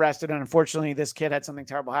gets arrested, and unfortunately this kid had something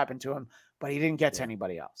terrible happen to him, but he didn't get to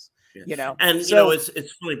anybody else. You know, and you know, it's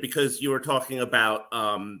funny because you were talking about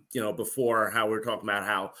you know, before, how we were talking about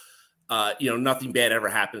how you know, nothing bad ever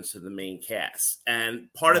happens to the main cast, and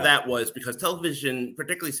part of that was because television,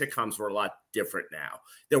 particularly sitcoms, were a lot different now.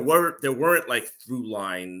 There weren't like through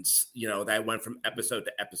lines, you know, that went from episode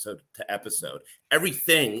to episode to episode.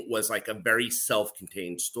 Everything was like a very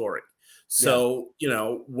self-contained story. So you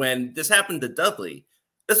know, when this happened to Dudley,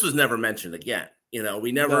 this was never mentioned again. You know,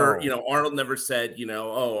 we never, you know, Arnold never said, you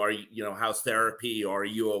know, oh, are you, you know, how's therapy, or are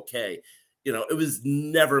you okay? You know, it was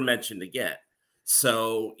never mentioned again.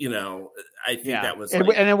 So, you know, I think that was,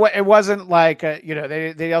 it wasn't like, you know,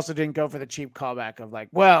 they also didn't go for the cheap callback of like,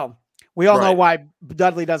 well, we all know why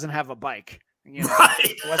Dudley doesn't have a bike. You know,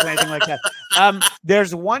 it wasn't anything like that.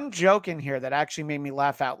 There's one joke in here that actually made me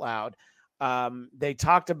laugh out loud. They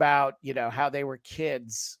talked about, you know, how they were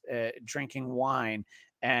kids drinking wine.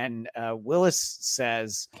 And Willis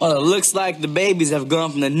says, well, it looks like the babies have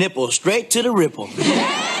gone from the nipple straight to the ripple.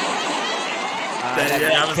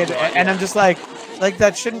 And I'm just like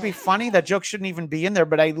that shouldn't be funny. That joke shouldn't even be in there.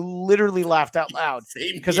 But I literally laughed out loud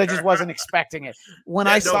because I just wasn't expecting it. When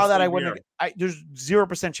I saw that, I wouldn't. There's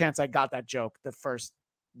 0% chance I got that joke the first,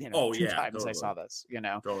 you know, two times I saw this, you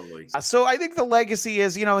know. So I think the legacy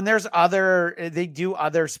is, you know, and there's they do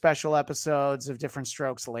other special episodes of Diff'rent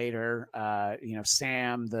Strokes later. You know,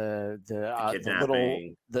 Sam, the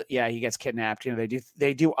little, he gets kidnapped. You know,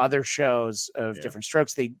 they do other shows of Diff'rent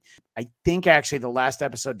Strokes. I think actually the last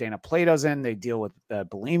episode Dana Plato's in, they deal with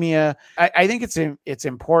bulimia. I think it's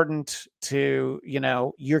important to, you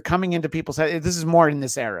know, you're coming into people's head. This is more in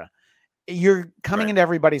this era. You're coming into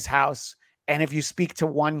everybody's house. And if you speak to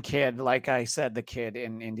one kid, like I said, the kid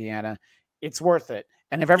in Indiana, it's worth it.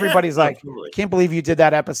 And if everybody's like, can't believe you did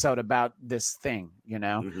that episode about this thing, you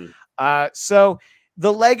know? So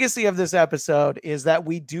the legacy of this episode is that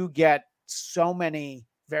we do get so many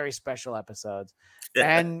very special episodes.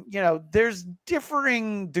 And, you know, there's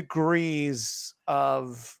differing degrees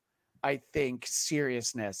of, I think,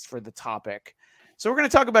 seriousness for the topic. So we're going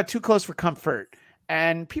to talk about Too Close for Comfort.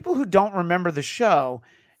 And people who don't remember the show,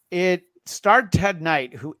 it starred Ted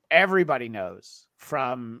Knight, who everybody knows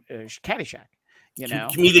from Caddyshack, you know,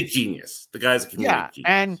 comedic genius. The guy's a comedic genius.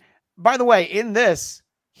 And by the way, in this,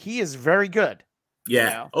 he is very good. Yeah.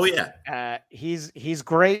 You know? Oh yeah. He's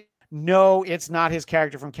great. No, it's not his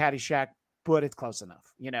character from Caddyshack, but it's close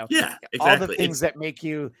enough. You know, yeah, exactly. All the things that make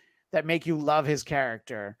you love his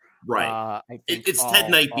character. Right. I think it's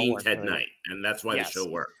Ted Knight being Ted Knight, and that's why the show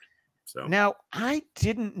worked. So now I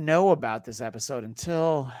didn't know about this episode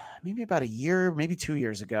until maybe about a year, maybe 2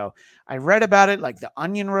 years ago. I read about it, like The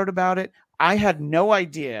Onion wrote about it. I had no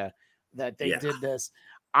idea that they did this.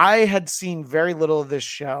 I had seen very little of this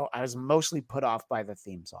show. I was mostly put off by the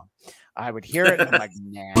theme song. I would hear it and I'm like,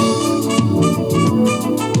 nah.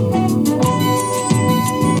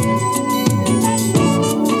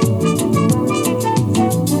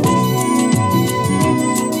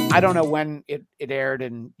 I don't know when it aired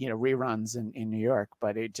in reruns in New York,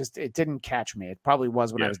 but it didn't catch me. It probably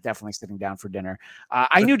was when I was definitely sitting down for dinner.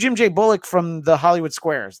 I knew Jim J. Bullock from the Hollywood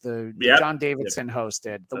Squares, the John Davidson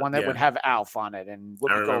hosted, the one that would have Alf on it and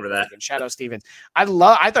Whoopi Goldberg and Shadow Stevens. I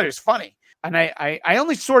thought it was funny. And I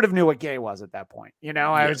only sort of knew what gay was at that point.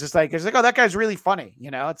 I was just like, oh, that guy's really funny.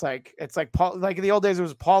 It's like Paul, like in the old days, it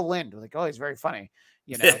was Paul Lynde. Like, oh, he's very funny.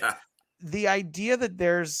 The idea that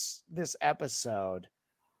there's this episode,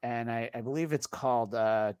 and I believe it's called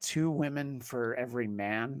 2 Women for Every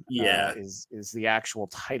Man. Is the actual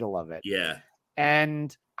title of it. Yeah.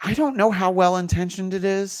 And I don't know how well intentioned it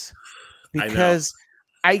is, because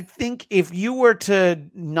I think if you were to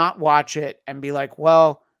not watch it and be like,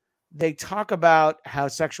 well, they talk about how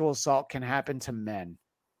sexual assault can happen to men.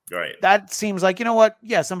 Right. That seems like, you know what?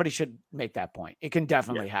 Yeah, somebody should make that point. It can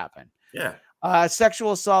definitely happen. Yeah.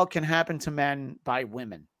 Sexual assault can happen to men by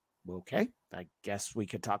women. Okay. I guess we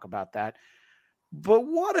could talk about that. But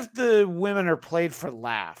what if the women are played for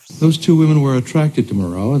laughs? Those 2 women were attracted to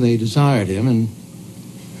Moreau. They desired him and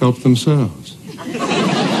helped themselves.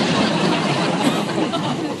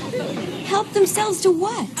 Help themselves to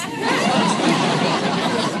what?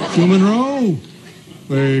 To Monroe.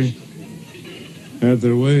 They had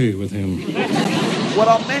their way with him. What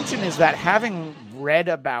I'll mention is that having read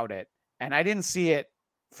about it, and I didn't see it,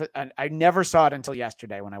 I never saw it until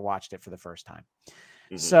yesterday when I watched it for the first time.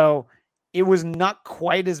 Mm-hmm. So it was not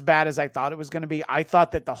quite as bad as I thought it was going to be. I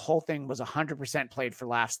thought that the whole thing was 100% played for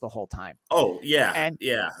laughs the whole time. Oh, yeah.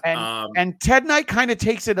 And Ted Knight kind of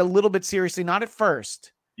takes it a little bit seriously, not at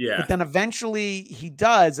first. Yeah. But then eventually he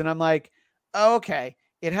does. And I'm like, oh, okay.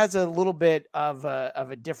 It has a little bit of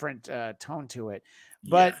a different tone to it.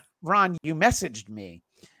 But Ron, you messaged me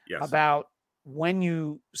about when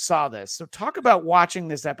you saw this. So talk about watching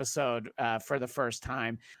this episode for the first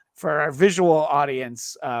time. For our visual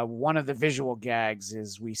audience, one of the visual gags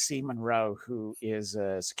is we see Monroe, who is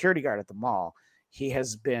a security guard at the mall. He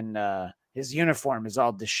has been, his uniform is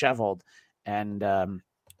all disheveled. And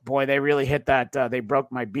boy, they really hit that. They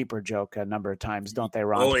broke my beeper joke a number of times, don't they,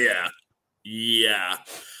 Ron? Oh, yeah. Yeah.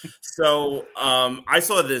 So I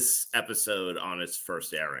saw this episode on its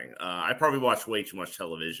first airing. I probably watched way too much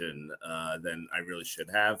television than I really should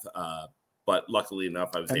have. But luckily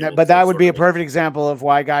enough, I was able but that would be a perfect example of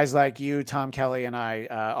why guys like you, Tom Kelly, and I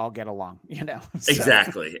all get along, So.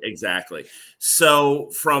 Exactly. So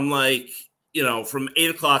from from 8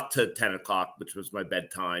 o'clock to 10 o'clock, which was my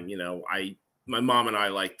bedtime, my mom and I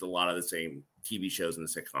liked a lot of the same TV shows and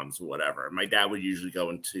sitcoms or whatever. My dad would usually go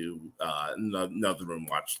into another room,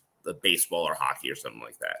 watch the baseball or hockey or something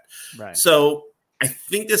like that. Right. So I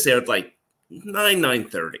think this aired like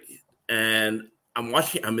 9:30, and I'm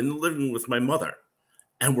in the living room with my mother,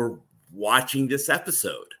 and we're watching this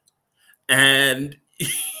episode. And,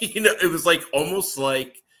 it was like almost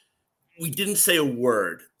like we didn't say a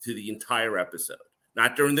word to the entire episode,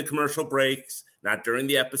 not during the commercial breaks, not during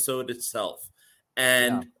the episode itself.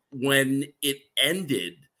 And when it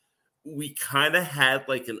ended, we kind of had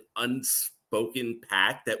like an unspoken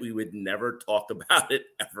pact that we would never talk about it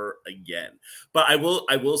ever again. But I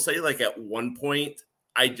will say, like, at one point,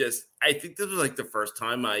 I think this was like the first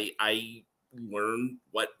time I learned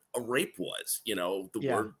what a rape was, the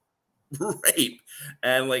word rape.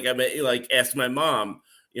 And I asked my mom,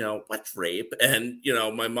 what's rape? And,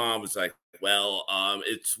 my mom was like, well,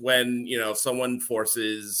 it's when, someone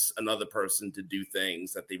forces another person to do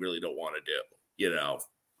things that they really don't want to do,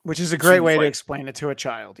 Which is a great way to explain it to a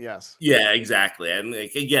child. Yes. Yeah, exactly. And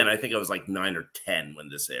again, I think I was like 9 or 10 when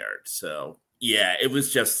this aired. So yeah, it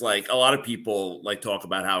was just like a lot of people talk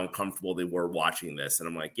about how uncomfortable they were watching this. And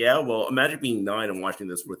I'm like, yeah, well, imagine being 9 and watching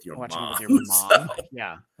this with your mom. So.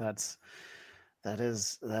 Yeah, that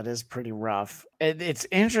is pretty rough. It's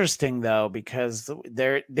interesting though, because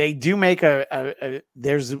they do make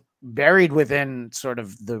there's buried within sort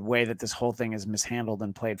of the way that this whole thing is mishandled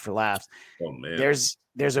and played for laughs. Oh man.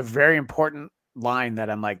 There's a very important line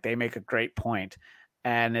that I'm like, they make a great point.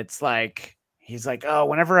 And it's like, he's like, oh,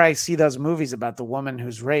 whenever I see those movies about the woman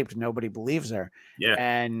who's raped, nobody believes her. Yeah.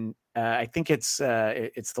 And I think it's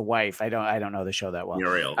the wife. I don't know the show that well.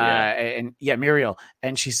 Muriel. Muriel.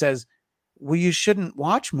 And she says, well, you shouldn't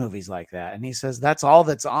watch movies like that. And he says, that's all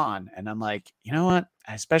that's on. And I'm like, you know what?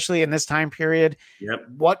 Especially in this time period,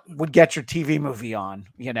 what would get your TV movie on?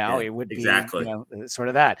 It would be exactly sort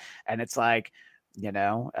of that. And it's like,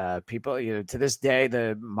 People, to this day,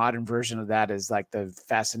 the modern version of that is like the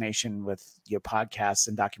fascination with podcasts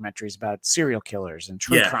and documentaries about serial killers and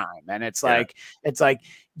true crime. And it's like,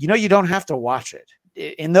 you don't have to watch it.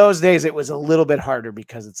 In those days, it was a little bit harder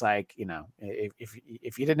because it's like,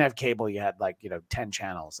 if you didn't have cable, you had 10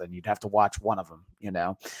 channels and you'd have to watch one of them,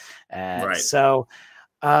 Right. So,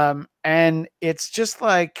 and it's just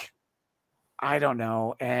like, I don't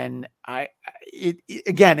know. And I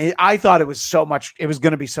thought it was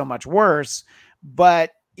going to be so much worse,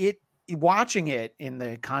 but watching it in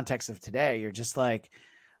the context of today, you're just like,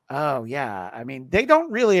 oh yeah. I mean, they don't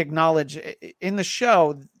really acknowledge in the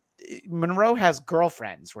show, Monroe has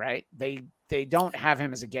girlfriends, right? They don't have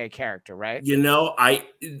him as a gay character, right?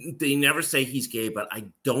 They never say he's gay, but I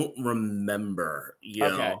don't remember.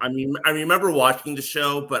 Okay. I mean, I remember watching the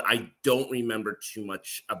show, but I don't remember too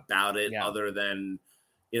much about it other than,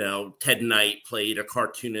 Ted Knight played a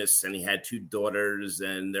cartoonist and he had 2 daughters,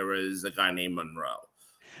 and there was a guy named Monroe.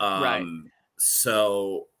 Right.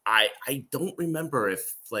 So I don't remember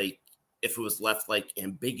if it was left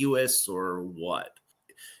ambiguous or what.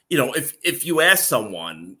 If you ask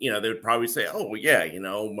someone, they would probably say, "Oh, yeah,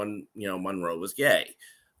 Monroe was gay,"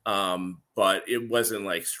 but it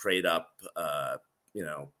wasn't straight up,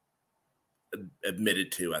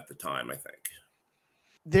 admitted to at the time. I think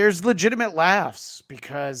there's legitimate laughs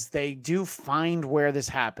because they do find where this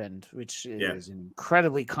happened, which is an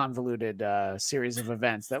incredibly convoluted series of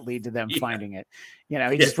events that lead to them finding it.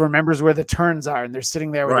 He just remembers where the turns are, and they're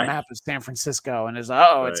sitting there with a map of San Francisco, and is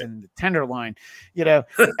it's in the Tenderloin,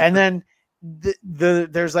 and then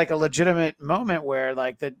there's a legitimate moment where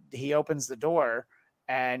he opens the door,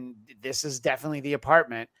 and this is definitely the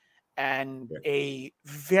apartment, and a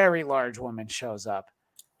very large woman shows up,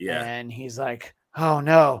 and he's like, oh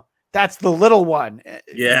no, that's the little one.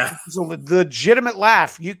 Yeah. It's a legitimate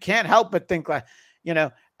laugh. You can't help but think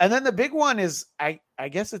and then the big one is, I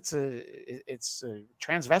guess it's a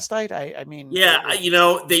transvestite. I mean,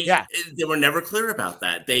 they were never clear about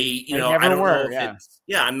that. They never I don't were, know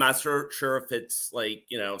if I'm not sure if it's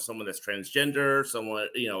someone that's transgender, someone,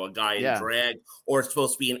 a guy in drag, or it's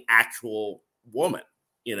supposed to be an actual woman.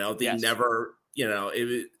 They never,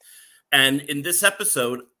 and in this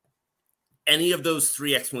episode, any of those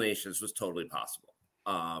 3 explanations was totally possible.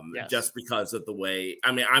 Just because of the way,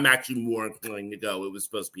 I mean, I'm actually more inclined to go, it was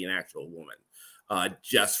supposed to be an actual woman,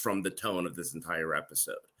 just from the tone of this entire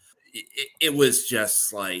episode. It was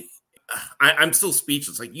just I'm still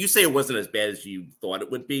speechless. You say it wasn't as bad as you thought it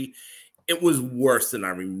would be. It was worse than I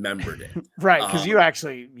remembered it. Right, because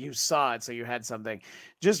you saw it, so you had something.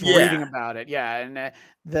 Just reading about it, and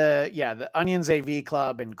the Onions AV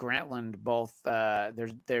Club and Grantland both.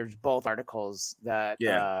 There's both articles that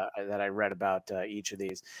that I read about each of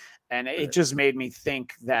these, and it just made me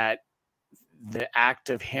think that the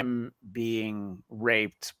act of him being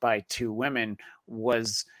raped by 2 women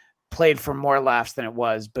was played for more laughs than it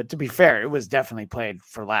was. But to be fair, it was definitely played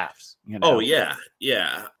for laughs. Oh yeah.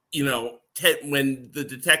 Ted, when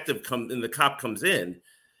the cop comes in,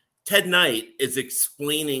 Ted Knight is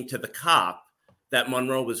explaining to the cop that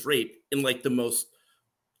Monroe was raped in the most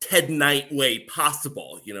Ted Knight way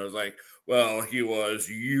possible. It's like, well, he was,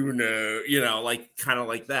 kind of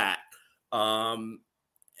like that. And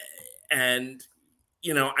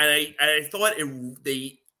I thought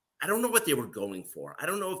I don't know what they were going for. I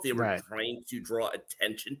don't know if they were trying to draw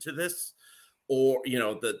attention to this, or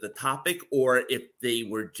the topic, or if they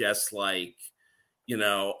were just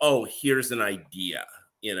oh, here's an idea,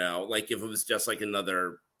 if it was just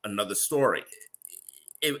another story.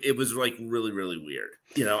 It was really, really weird,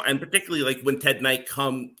 and particularly when Ted Knight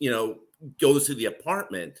goes to the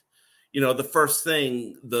apartment, the first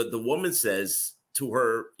thing the woman says to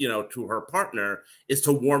her, to her partner, is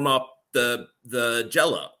to warm up the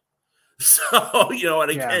Jello. So,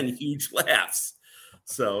 and again, huge laughs.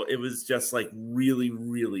 So it was just really,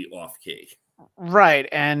 really off key. Right.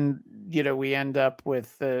 And, we end up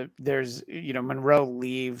with there's, Monroe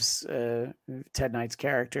leaves Ted Knight's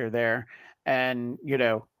character there and,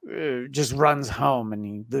 just runs home, and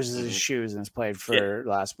he loses his shoes and is played for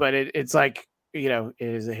last. But it's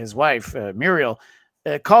his wife, Muriel,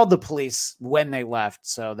 called the police when they left.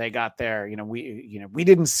 So they got there, we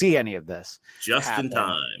didn't see any of this. Just in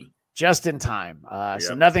time.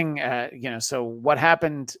 So nothing, so what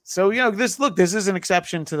happened? So, this is an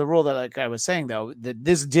exception to the rule that, I was saying, though, that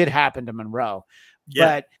this did happen to Monroe,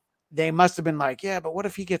 but they must have been but what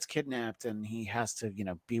if he gets kidnapped and he has to,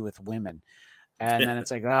 be with women? And then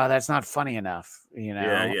it's oh, that's not funny enough.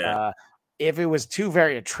 if it was two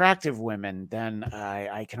very attractive women, then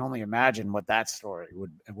I can only imagine what that story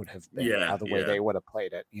would have been, how the way they would have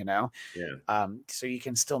played it, you know? Yeah. So you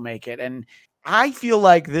can still make it. And I feel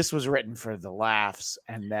like this was written for the laughs.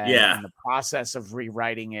 And then in the process of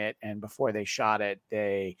rewriting it and before they shot it,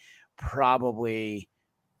 they probably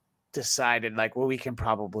decided like, well, we can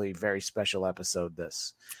probably very special episode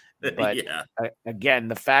this. But again,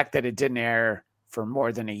 the fact that it didn't air for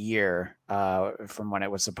more than a year from when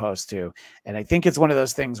it was supposed to, and I think it's one of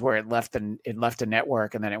those things where it left a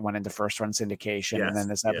network and then it went into first run syndication, and then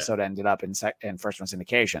this episode ended up in first run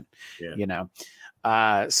syndication. You know,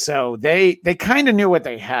 so they kind of knew what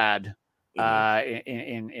they had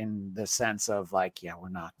in the sense of like, we're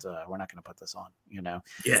not going to put this on. You know,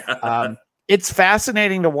 it's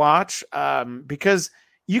fascinating to watch because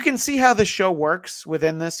you can see how the show works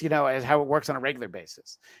within this, you know, as how it works on a regular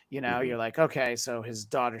basis. You know, you're like, okay, so his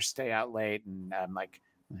daughters stay out late, and like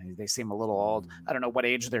they seem a little old. I don't know what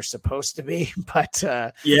age they're supposed to be, but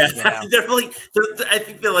you know. I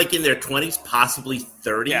think they're like in their 20s, possibly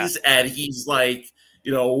 30s, and he's like,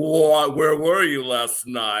 you know, where were you last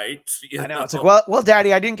night? I know. It's like, well,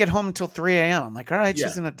 Daddy, I didn't get home until 3 a.m. I'm like, all right,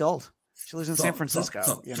 she's an adult. She lives in San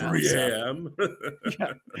Francisco. You know, 3 a.m.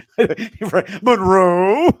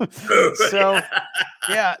 Monroe. So,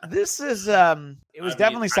 this is it was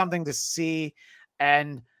definitely something to see,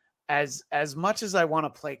 and as much as I want to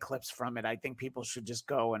play clips from it, I think people should just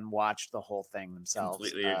go and watch the whole thing themselves.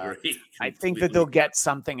 Completely agree. I think that they'll get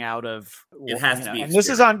something out of it. Has to be, and this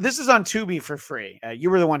is on Tubi for free.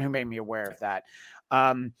 You were the one who made me aware of that.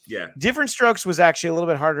 Diff'rent Strokes was actually a little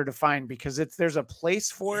bit harder to find because there's a place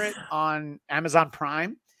for it on Amazon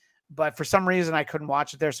Prime, but for some reason I couldn't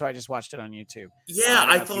watch it there, so I just watched it on YouTube.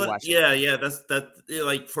 I thought, that's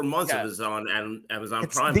like for months it was on Amazon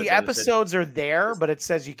Prime. The episodes are there, but it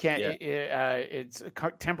says you can't. It's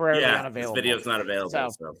temporarily unavailable. This video's not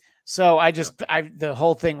available. So the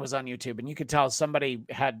whole thing was on YouTube, and you could tell somebody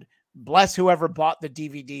had bless whoever bought the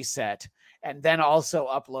DVD set. And then also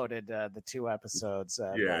uploaded the 2 episodes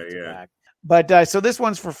back to back. But so this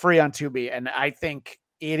one's for free on Tubi, and I think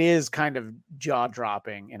it is kind of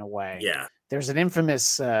jaw-dropping in a way. Yeah. There's an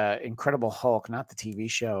infamous Incredible Hulk, not the TV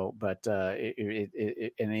show, but an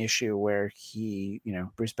issue where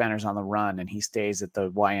Bruce Banner's on the run, and he stays at the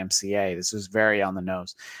YMCA. This is very on the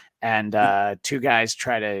nose. And 2 guys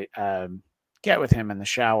try to get with him in the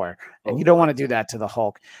shower, and you don't want to do that to the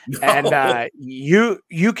Hulk. No. And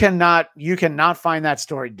you cannot find that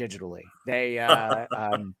story digitally.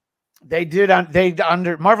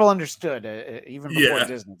 Marvel understood even before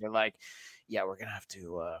Disney. They're like, we're gonna have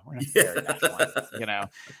to bury that one, you know.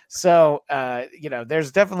 So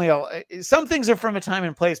there's definitely some things are from a time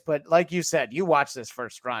and place, but like you said, you watch this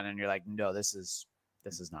first run and you're like, no, this is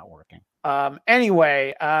not working.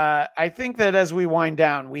 Anyway, I think that as we wind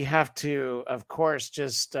down, we have to, of course,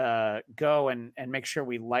 just go and make sure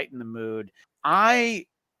we lighten the mood. I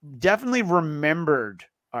definitely remembered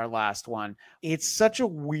our last one. It's such a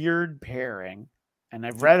weird pairing, and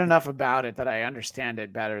I've read enough about it that I understand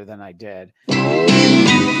it better than I did.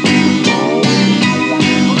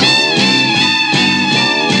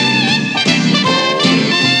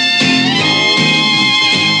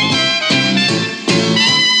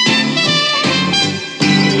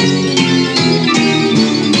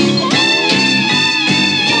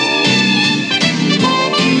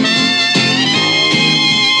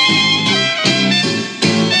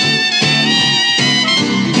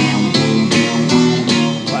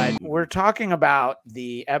 We're talking about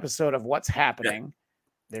the episode of What's Happening.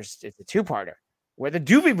 It's a 2-parter where the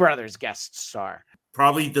Doobie Brothers guest star.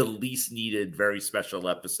 Probably the least needed very special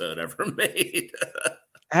episode ever made.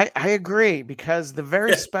 I agree, because the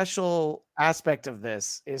very special aspect of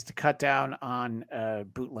this is to cut down on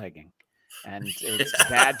bootlegging, and it's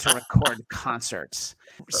bad to record concerts.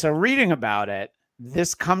 So reading about it,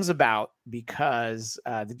 this comes about because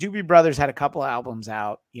the Doobie Brothers had a couple albums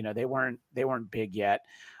out. You know, they weren't big yet.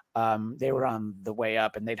 They were on the way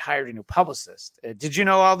up, and they'd hired a new publicist. Did you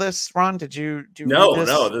know all this, Ron? Did you No,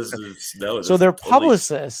 read this? No. So their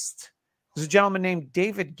publicist was a gentleman named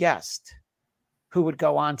David Guest, who would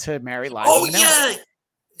go on to marry Liza Minnelli.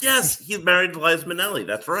 Yes, he married Liza Minnelli.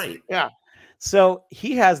 That's right. Yeah. So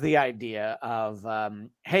he has the idea of,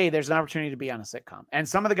 hey, there's an opportunity to be on a sitcom. And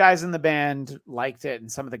some of the guys in the band liked it,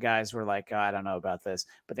 and some of the guys were like, I don't know about this.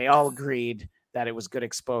 But they all agreed that it was good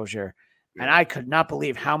exposure. And I could not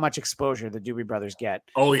believe how much exposure the Doobie Brothers get.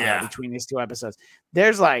 Between these 2 episodes.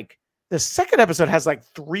 There's like, the second episode has like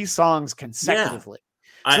 3 songs consecutively.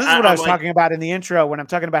 So this is what I was talking about in the intro when I'm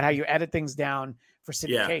talking about how you edit things down for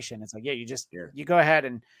syndication. It's like, you go ahead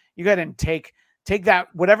and take take that,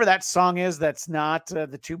 whatever that song is, that's not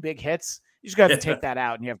the two big hits. You just got to take that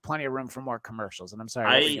out, and you have plenty of room for more commercials. And I'm sorry,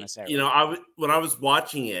 what were you going to say? When I was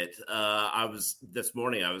watching it, this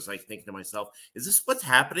morning, I was like thinking to myself, is this what's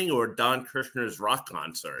happening, or Don Kirshner's rock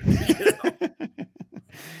concert?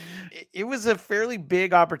 It was a fairly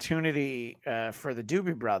big opportunity for the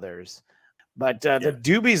Doobie Brothers, but the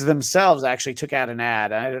Doobies themselves actually took out an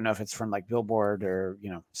ad. I don't know if it's from like Billboard or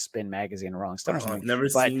Spin Magazine or Rolling Stone or something. I've never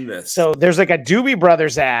seen this. So there's like a Doobie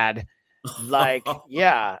Brothers ad. Like,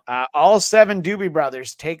 all 7 Doobie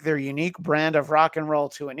Brothers take their unique brand of rock and roll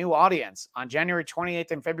to a new audience on January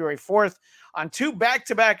 28th and February 4th on 2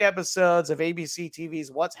 back-to-back episodes of ABC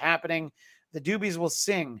TV's What's Happening. The Doobies will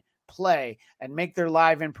sing, play, and make their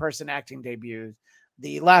live in-person acting debuts.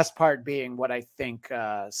 The last part being what I think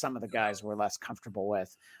some of the guys were less comfortable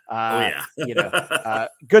with.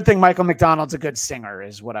 Good thing Michael McDonald's a good singer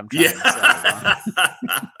is what I'm trying to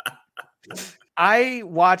say. I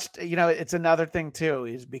watched, it's another thing too,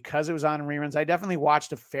 is because it was on reruns. I definitely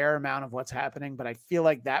watched a fair amount of What's Happening, but I feel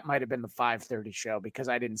like that might've been the 5:30 show because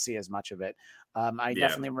I didn't see as much of it. I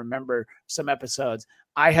definitely remember some episodes.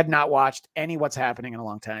 I had not watched any What's Happening in a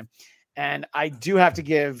long time. And I do have to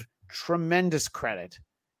give tremendous credit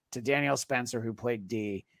to Danielle Spencer, who played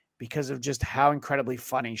Dee, because of just how incredibly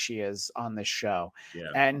funny she is on this show. Yeah.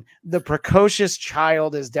 And the precocious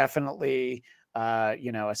child is definitely,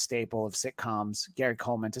 a staple of sitcoms. Gary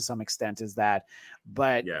Coleman to some extent is that,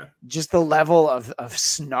 but just the level of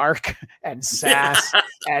snark and sass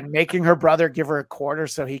and making her brother give her a quarter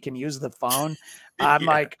so he can use the phone. I'm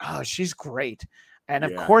like, oh, she's great. And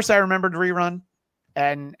of course I remembered Rerun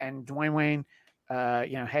and Dwayne Wayne,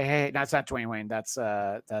 hey, no, it's not Dwayne Wayne. That's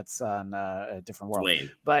on A Different World. Dwayne.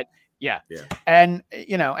 But and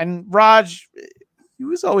and Raj, he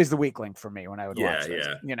was always the weak link for me when I would watch this,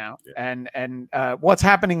 and What's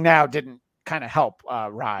Happening now didn't kind of help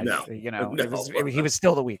Raj. He was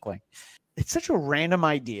still the weak link. It's such a random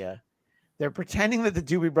idea. They're pretending that the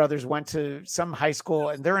Doobie Brothers went to some high school,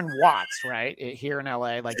 and they're in Watts, right? Here in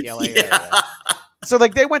LA, like the LA area. So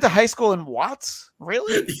like they went to high school in Watts,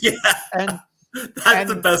 really? Yeah. And that's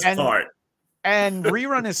the best part. And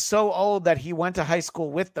Rerun is so old that he went to high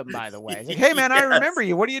school with them, by the way. He's like, hey, man, I remember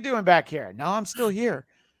you. What are you doing back here? No, I'm still here.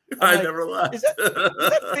 I never left. Does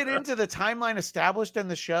that fit into the timeline established in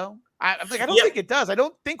the show? I don't think it does. I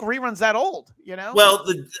don't think Rerun's that old, Well,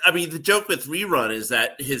 the joke with Rerun is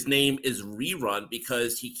that his name is Rerun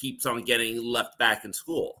because he keeps on getting left back in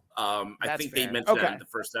school. I think they mentioned that in the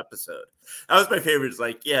first episode. That was my favorite. It's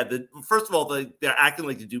like, first of all, they're acting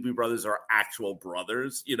like the Doobie Brothers are actual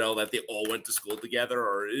brothers, that they all went to school together,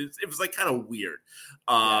 or it was like kind of weird.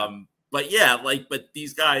 But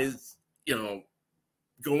these guys,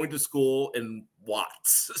 going to school in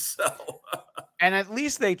Watts. So, and at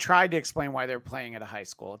least they tried to explain why they're playing at a high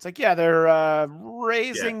school. It's like, they're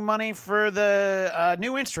raising money for the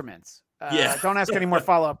new instruments. Don't ask any more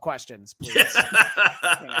follow-up questions, please.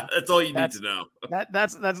 That's all you need to know.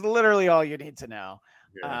 That's literally all you need to know.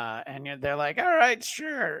 And they're like, all right,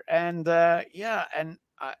 sure. And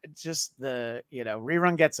just the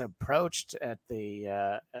Rerun gets approached at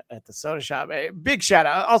the soda shop. A big shout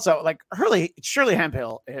out. Also, like Shirley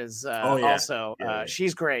Hemphill is also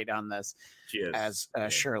she's great on this. She is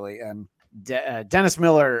as Shirley. And Dennis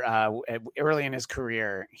Miller, early in his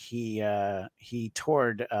career, he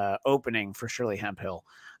toured opening for Shirley Hemphill.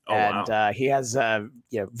 He has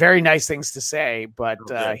very nice things to say, but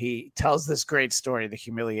he tells this great story, the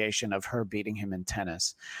humiliation of her beating him in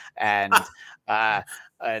tennis. And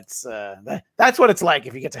it's that's what it's like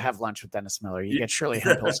if you get to have lunch with Dennis Miller. You get Shirley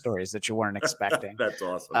Hemphill stories that you weren't expecting. That's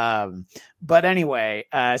awesome. But anyway,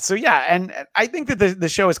 and I think that the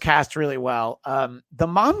show is cast really well. The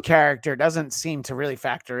mom character doesn't seem to really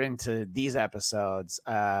factor into these episodes.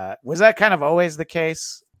 Was that kind of always the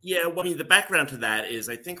case? Yeah, well, I mean, the background to that is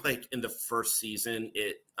I think like in the first season,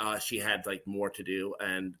 she had like more to do.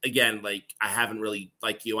 And again, like I haven't really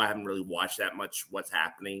watched that much What's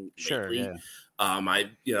Happening lately.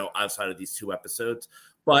 Outside of these 2 episodes.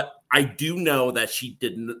 But I do know that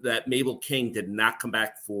that Mabel King did not come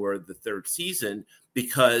back for the 3rd season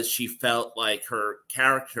because she felt like her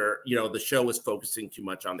character, the show was focusing too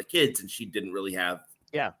much on the kids and she didn't really have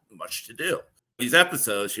much to do. These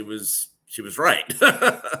episodes, she was right.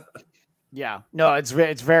 No, it's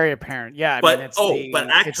very apparent. Yeah, it's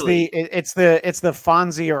the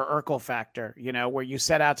Fonzie or Urkel factor, where you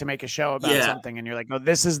set out to make a show about something and you're like, no,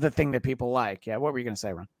 this is the thing that people like. Yeah, what were you going to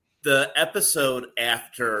say, Ron? The episode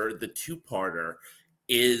after the 2-parter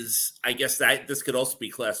is, I guess that this could also be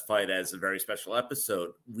classified as a very special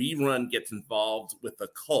episode. Rerun gets involved with a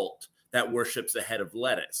cult that worships a head of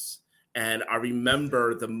lettuce. And I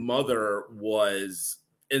remember the mother was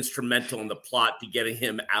instrumental in the plot to getting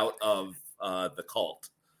him out of the cult.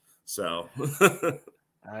 So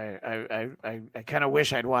I kind of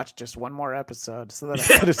wish I'd watched just one more episode so that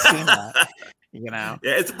I could have seen that. Yeah,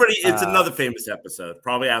 it's another famous episode,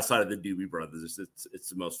 probably outside of the Doobie Brothers. It's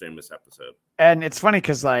the most famous episode. And it's funny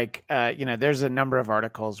because there's a number of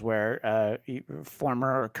articles where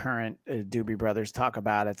former or current Doobie Brothers talk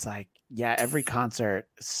about it's like, yeah, every concert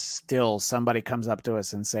still somebody comes up to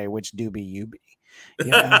us and say, which Doobie you be,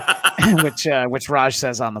 which Raj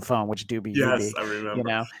says on the phone, which Doobie you be. Yes, I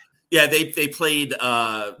remember. Yeah, they played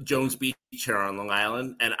Jones Beach here on Long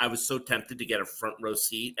Island, and I was so tempted to get a front row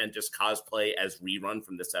seat and just cosplay as Rerun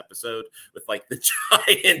from this episode with like the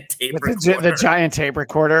giant tape recorder. The giant tape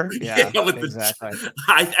recorder. Yeah, exactly.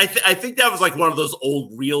 I think that was like one of those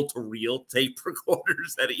old reel-to-reel tape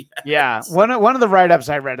recorders that he had. Yeah, one of the write-ups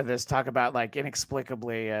I read of this talk about like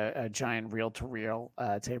inexplicably a giant reel-to-reel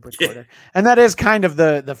tape recorder, and that is kind of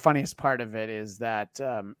the funniest part of it is that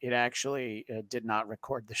it actually did not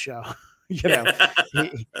record the show.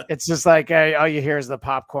 It's just like all you hear is the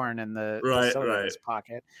popcorn and the soda in his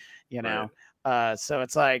pocket, so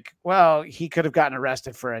it's like, well, he could have gotten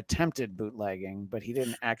arrested for attempted bootlegging, but he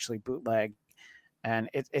didn't actually bootleg, and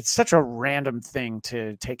it's such a random thing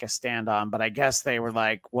to take a stand on. But I guess they were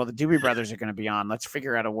like, well, the Doobie Brothers are going to be on, let's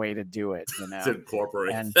figure out a way to do it, to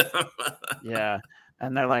incorporate. And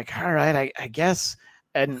and they're like, all right, I guess.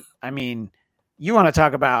 And I mean, you want to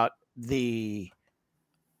talk about the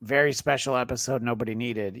very special episode nobody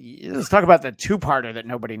needed. Let's talk about the two-parter that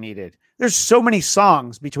nobody needed. There's so many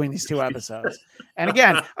songs between these two episodes. And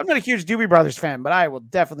again, I'm not a huge Doobie Brothers fan, but I will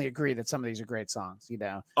definitely agree that some of these are great songs,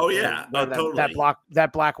 Oh yeah. Totally.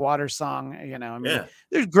 That Black Water song,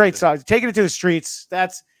 there's great songs. Taking It to the Streets,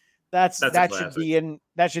 that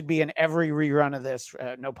should be in every rerun of this.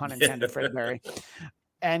 No pun intended, Fred Berry.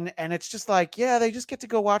 And it's just like, yeah, they just get to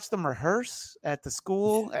go watch them rehearse at the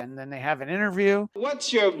school, and then they have an interview.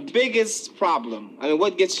 What's your biggest problem? I mean,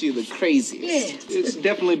 what gets you the craziest? It's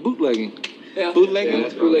definitely bootlegging. Yeah. Bootlegging? Yeah,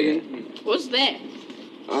 it's bootlegging. What's that?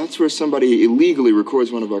 That's where somebody illegally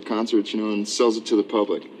records one of our concerts, and sells it to the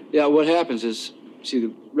public. Yeah, what happens is, see,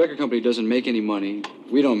 the record company doesn't make any money,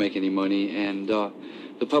 we don't make any money, and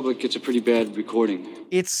the public gets a pretty bad recording.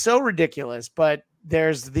 It's so ridiculous, but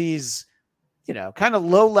there's these kind of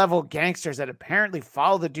low-level gangsters that apparently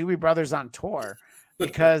follow the Doobie Brothers on tour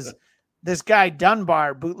because this guy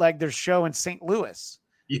Dunbar bootlegged their show in St. Louis.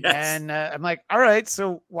 Yes. And I'm like, all right,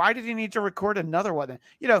 so why did he need to record another one?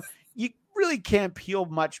 You really can't peel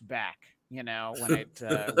much back, when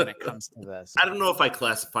it comes to this. I don't know if I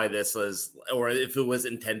classify this as, or if it was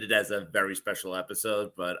intended as a very special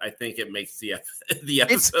episode, but I think it makes the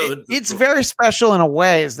episode. It's very special in a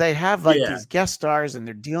way, as they have these guest stars and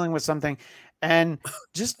they're dealing with something. And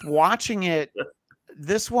just watching it,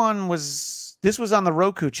 this was on the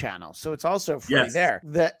Roku channel, so it's also free there.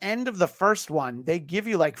 The end of the first one, they give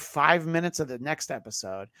you like 5 minutes of the next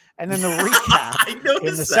episode, and then the recap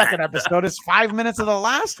in the second episode is 5 minutes of the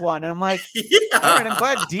last one. And I'm like, all right, I'm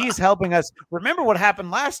glad Dee's helping us remember what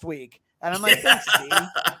happened last week. And I'm like, thanks, Dee.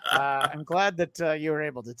 I'm glad that you were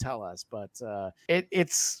able to tell us, but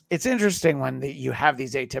it's interesting when you have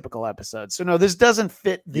these atypical episodes. So no, this doesn't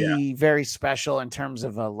fit the very special in terms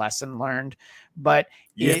of a lesson learned, but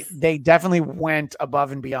they definitely went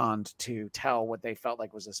above and beyond to tell what they felt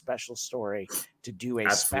like was a special story, to do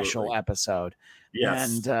a special episode.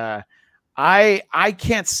 Yes. And I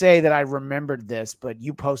can't say that I remembered this, but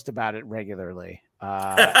you post about it regularly.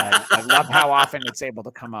 I love how often it's able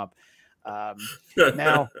to come up.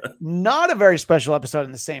 Now, not a very special episode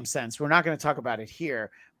in the same sense. We're not going to talk about it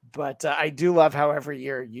here, but I do love how every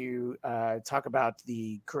year you talk about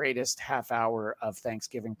the greatest half hour of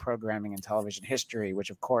Thanksgiving programming in television history,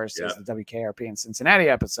 which of course is the WKRP in Cincinnati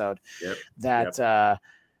episode.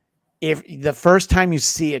 If the first time you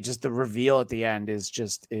see it, just the reveal at the end is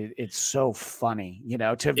just, it's so funny,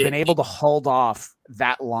 to have been able to hold off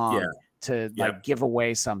that long. To give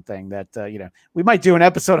away something that we might do an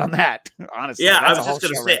episode on that. Honestly, I was just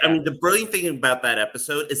going to say. I mean, the brilliant thing about that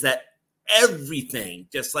episode is that everything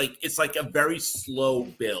it's like a very slow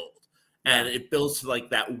build, and it builds to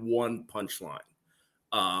like that one punchline.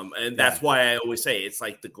 And that's why I always say it's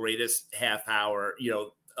like the greatest half hour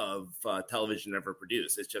of television ever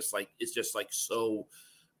produced. It's just like so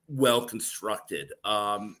well constructed.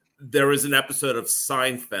 There was an episode of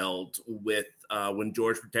Seinfeld with when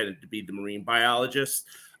George pretended to be the marine biologist.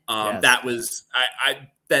 That was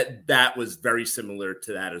that was very similar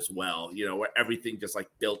to that as well. Where everything just like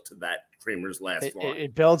built to that Kramer's last line.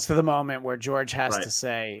 It builds to the moment where George has to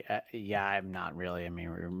say, "Yeah, I'm not really a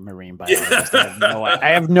marine biologist. I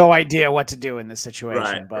have no idea what to do in this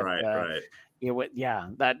situation." Right.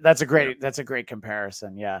 That's a great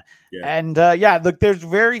comparison. Yeah. Yeah. And look, there's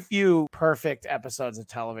very few perfect episodes of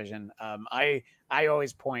television. I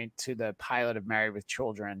always point to the pilot of Married with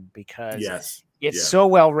Children because it's so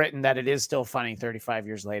well written that it is still funny 35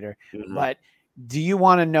 years later. Mm-hmm. But do you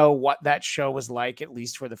want to know what that show was like, at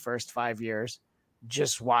least for the first 5 years?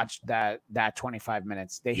 Just watch that 25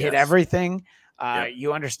 minutes. They hit everything.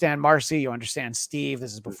 You understand Marcy, you understand Steve.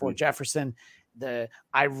 This is before Jefferson.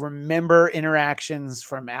 I remember interactions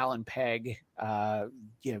from Alan Pegg,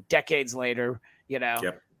 decades later,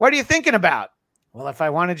 what are you thinking about? Well, if I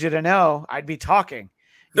wanted you to know, I'd be talking,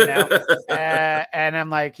 and I'm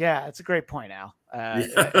like, yeah, it's a great point, Al.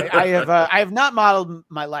 I have not modeled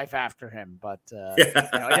my life after him, but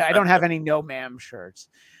I don't have any no ma'am shirts,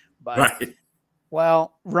 but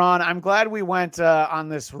well, Ron, I'm glad we went on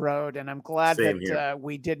this road, and I'm glad that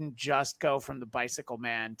we didn't just go from the Bicycle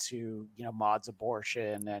Man to Maud's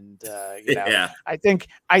abortion, and I think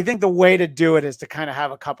the way to do it is to kind of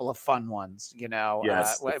have a couple of fun ones.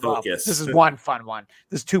 This is one fun one.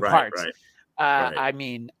 There's two parts. I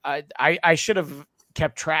mean, I should have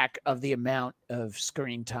kept track of the amount of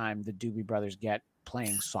screen time the Doobie Brothers get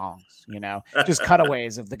playing songs, just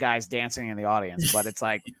cutaways of the guys dancing in the audience, but it's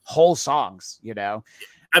like whole songs,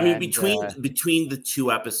 I mean, between the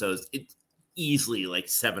two episodes, it's easily like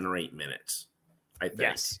 7 or 8 minutes. I think.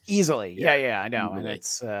 Yes, easily. Yeah, I know. And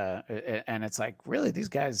it's like, really, these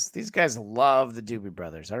guys love the Doobie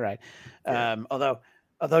Brothers. All right.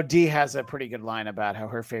 Although Dee has a pretty good line about how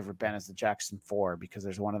her favorite band is the Jackson 4 because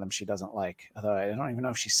there's one of them she doesn't like. Although I don't even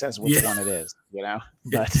know if she says which one it is,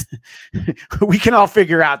 but we can all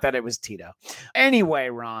figure out that it was Tito. Anyway,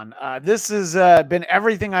 Ron, this has been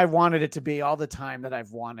everything I wanted it to be all the time that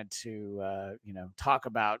I've wanted to, talk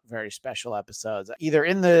about very special episodes, either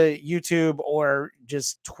in the YouTube or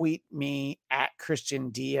just tweet me at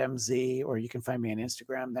Christian DMZ, or you can find me on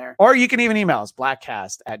Instagram there, or you can even email us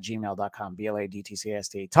bladtcast@gmail.com,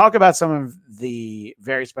 BLADTCAST. Talk about some of the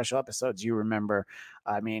very special episodes you remember.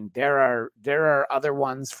 I mean, there are other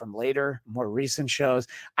ones from later, more recent shows.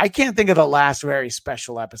 I can't think of the last very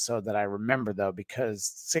special episode that I remember, though, because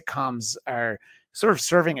sitcoms are sort of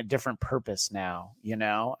serving a different purpose now.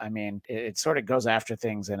 I mean, it sort of goes after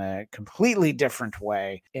things in a completely different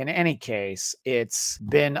way. In any case, it's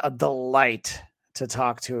been a delight to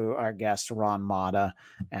talk to our guest, Ron Motta,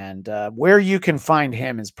 and where you can find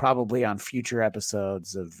him is probably on future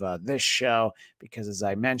episodes of this show, because as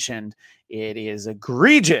I mentioned, it is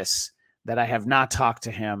egregious that I have not talked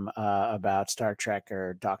to him about Star Trek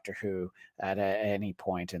or Doctor Who at any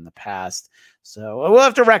point in the past. So we'll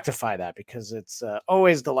have to rectify that, because it's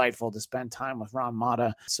always delightful to spend time with Ron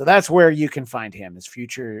Motta. So that's where you can find him, is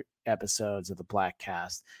future episodes of the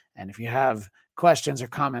Bladtcast. And if you have questions or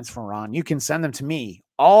comments from Ron, you can send them to me,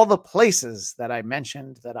 all the places that I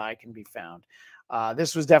mentioned that I can be found.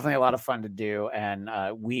 This was definitely a lot of fun to do, and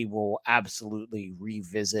we will absolutely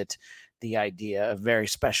revisit the idea of very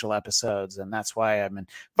special episodes, and that's why I'm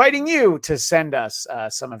inviting you to send us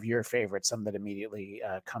some of your favorites, some that immediately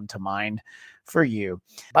come to mind for you.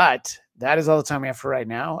 But that is all the time we have for right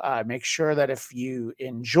now. Make sure that if you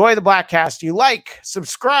enjoy the Bladtcast, you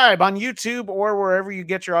subscribe on YouTube or wherever you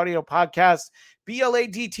get your audio podcasts.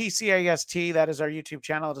 BLADTCAST, that is our YouTube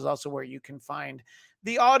channel. It is also where you can find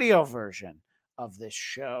the audio version of this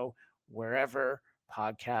show, wherever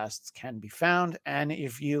podcasts can be found. And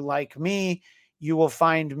if you like me, you will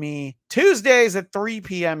find me Tuesdays at 3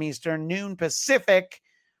 p.m. Eastern, noon Pacific,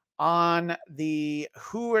 on the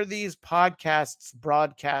Who Are These Podcasts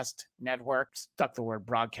broadcast network. Stuck the word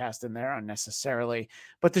broadcast in there unnecessarily,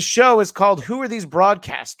 but the show is called Who Are These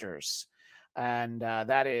Broadcasters? And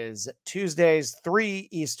that is Tuesdays, 3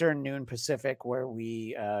 Eastern, noon Pacific, where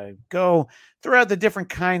we go throughout the different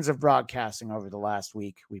kinds of broadcasting over the last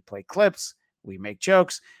week. We play clips, we make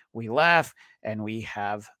jokes, we laugh, and we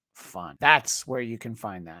have fun. That's where you can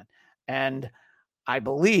find that. And I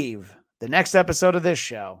believe the next episode of this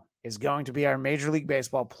show is going to be our Major League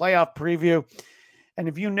Baseball playoff preview. And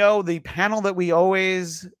if you know the panel that we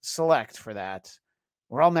always select for that,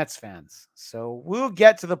 we're all Mets fans. So we'll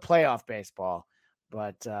get to the playoff baseball.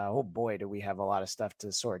 But, oh boy, do we have a lot of stuff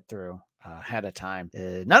to sort through ahead of time.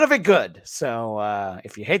 None of it good. So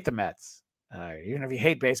if you hate the Mets, even if you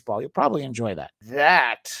hate baseball, you'll probably enjoy that.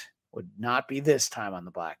 That would not be this time on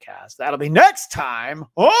the Bladtcast. That'll be next time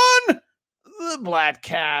on the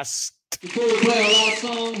Bladtcast. Before we play our last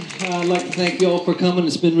song, I'd like to thank you all for coming.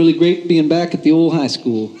 It's been really great being back at the old high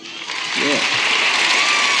school. Yeah.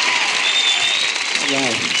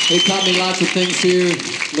 guy. They taught me lots of things here.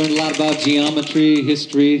 Learned a lot about geometry,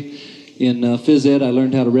 history. In phys ed, I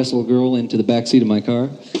learned how to wrestle a girl into the backseat of my car.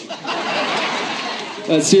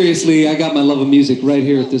 Seriously, I got my love of music right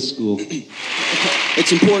here at this school.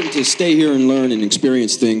 It's important to stay here and learn and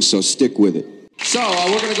experience things, so stick with it. So,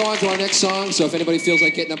 we're going to go on to our next song, so if anybody feels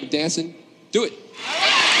like getting up and dancing, do it.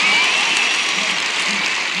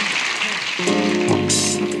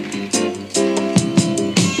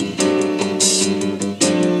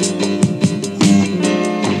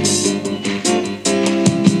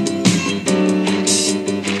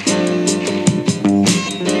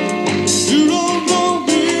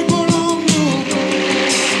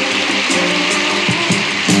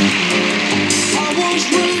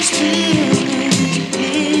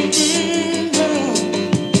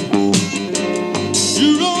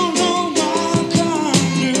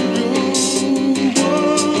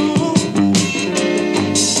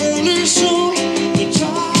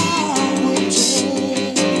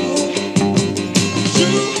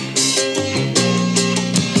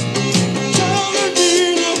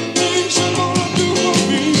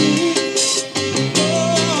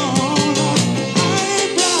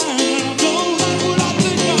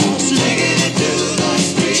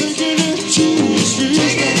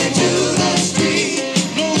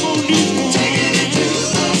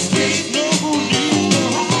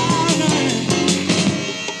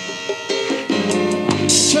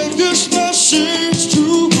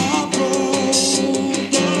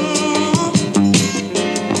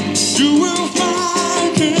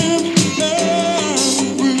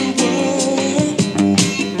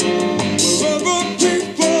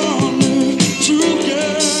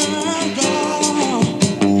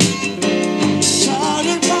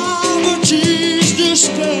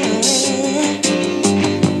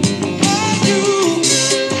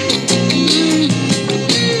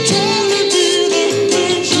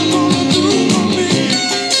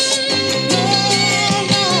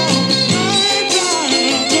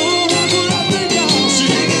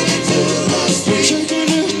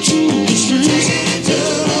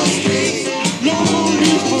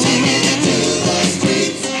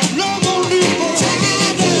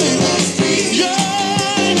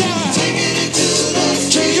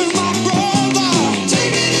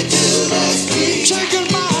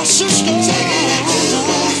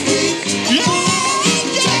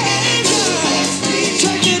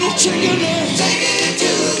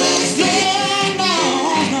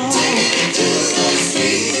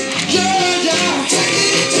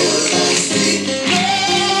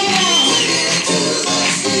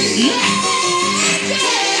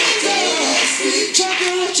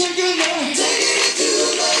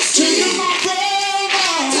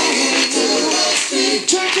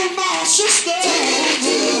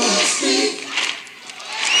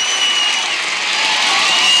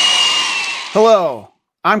 Hello,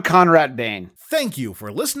 I'm Conrad Bain. Thank you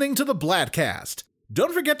for listening to the Bladtcast.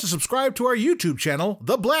 Don't forget to subscribe to our YouTube channel,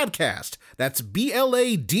 The Bladtcast. That's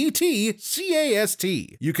BLADTCAST.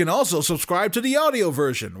 You can also subscribe to the audio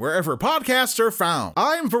version wherever podcasts are found.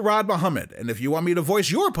 I'm Farad Muhammad, and if you want me to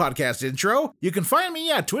voice your podcast intro, you can find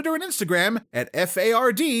me at Twitter and Instagram at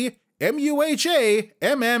FARDMUHAMMAD.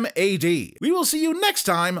 We will see you next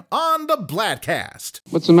time on The Bladtcast.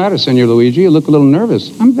 What's the matter, Senor Luigi? You look a little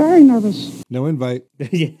nervous. I'm very nervous. No invite.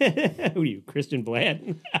 Yeah. Who are you, Christian Blatt?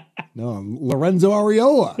 No, I'm Lorenzo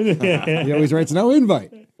Areola. He always writes no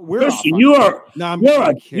invite. Christian, you're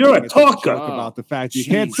a talker. About the fact you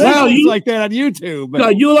can't say things like that on YouTube. No,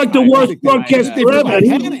 you're like the worst broadcast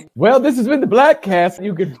ever. Well, this has been the Bladtcast.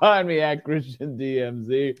 You can find me at Christian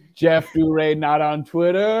DMZ. Jeff Duray, not on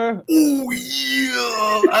Twitter. Oh,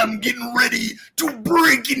 yeah. I'm getting ready to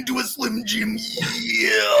break into a Slim Jim.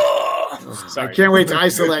 Yeah. I can't wait to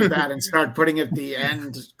isolate that and start putting it at the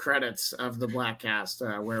end credits of the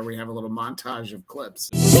Bladtcast, where we have a little montage of clips.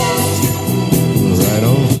 Right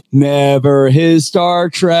on. Never his Star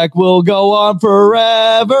Trek will go on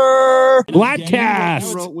forever.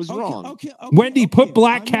 Bladtcast. Was wrong. Wendy, put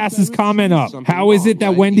Bladtcast's comment up. How is it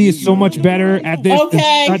that Wendy is so much better at this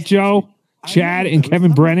than Joe, Chad, and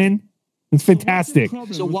Kevin Brennan? It's fantastic.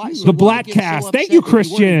 The Bladtcast. Thank you,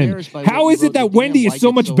 Christian. How is it that Wendy is so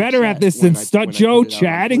much better at this than Stut Joe,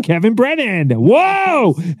 Chad, and Kevin Brennan?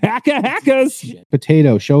 Whoa! Hackers.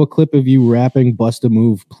 Potato, show a clip of you rapping Bust a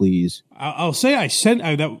Move, please. I'll say I sent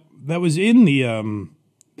that was in the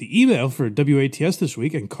email for WATS this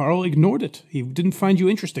week, and Carl ignored it. He didn't find you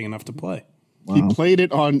interesting enough to play. Wow. He played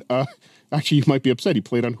it on... Actually, you might be upset. He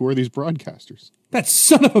played on Who Are These Broadcasters? That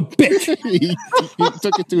son of a bitch! he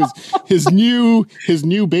took it to his new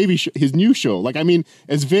baby his new show. Like, I mean,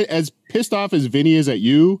 as pissed off as Vinny is at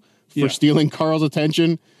you for stealing Carl's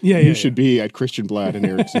attention. You should be at Christian Blatt and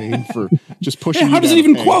Eric Zane for just pushing. How does it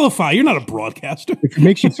even qualify? You're not a broadcaster. If it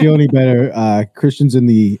makes you feel any better, Christian's in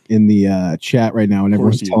the chat right now, and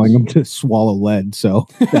everyone's telling him to swallow lead. So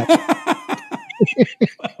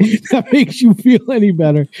that makes you feel any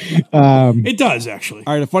better. It does, actually.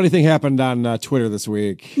 All right, a funny thing happened on Twitter this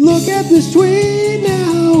week. Look at this tweet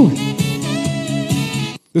now.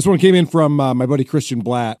 This one came in from my buddy Christian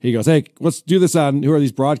Blatt. He goes, hey, let's do this on Who Are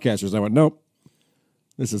These Broadcasters? And I went, nope.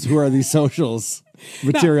 This is Who Are These Socials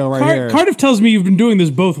material here. Cardiff tells me you've been doing this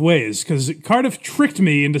both ways, because Cardiff tricked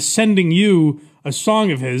me into sending you a song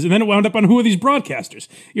of his, and then it wound up on Who Are These Broadcasters?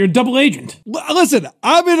 You're a double agent. Listen,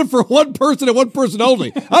 I'm in it for one person and one person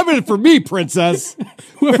only. I'm in it for me, princess.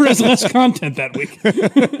 Whoever has less content that week.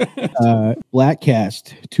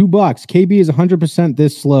 Bladtcast, $2. KB is 100%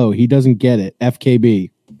 this slow. He doesn't get it. FKB.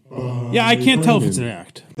 Yeah, I can't tell if it's an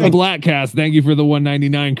act. The Bladtcast, thank you for the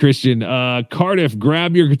 $1.99, Christian. Cardiff,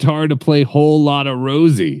 grab your guitar to play Whole Lotta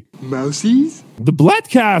Rosie. Mousies? The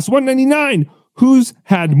Bladtcast, $1.99. Who's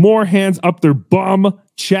had more hands up their bum,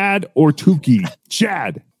 Chad or Tukey?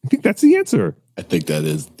 Chad. I think that's the answer. I think that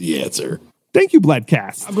is the answer. Thank you,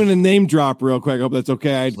 Bladtcast. I'm going to name drop real quick. I hope that's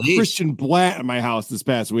okay. I had Please. Christian Blatt at my house this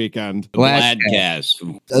past weekend.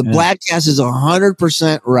 Bladtcast. The Bladtcast is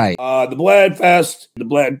 100% right. The Bladfest, the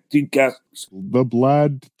Bladtcast. The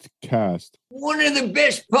Bladtcast. One of the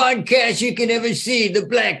best podcasts you can ever see, the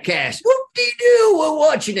Bladtcast. Whoop-de-doo, we're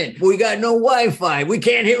watching it. We got no Wi-Fi. We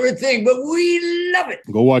can't hear a thing, but we love it.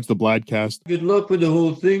 Go watch the Bladtcast. Good luck with the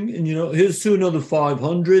whole thing. And, here's to another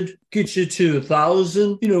 500. Get you to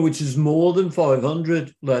 1,000, which is more than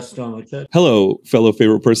 500 last time I checked. Hello, fellow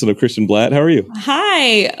favorite person of Christian Blatt. How are you?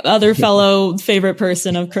 Hi, other fellow favorite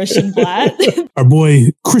person of Christian Blatt. Our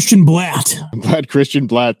boy, Christian Blatt. I'm glad Christian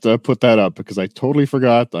Blatt put that up because I totally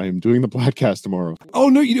forgot I am doing the Bladtcast tomorrow. Oh,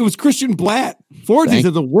 no, it was Christian Blatt. Forgy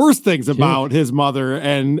said the worst things about his mother,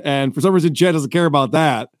 and for some reason, Chad doesn't care about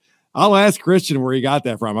that. I'll ask Christian where he got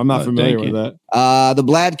that from. I'm not familiar with that. The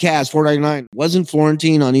Bladtcast, $4.99. Wasn't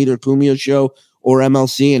Florentine on either Kumio show or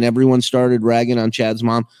MLC, and everyone started ragging on Chad's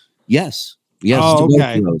mom? Yes. Oh,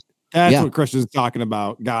 okay. That's what Christian's talking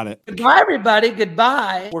about. Got it. Goodbye, everybody.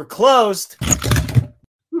 Goodbye. We're closed.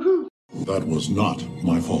 That was not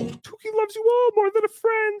my fault. Tukey loves you all more than a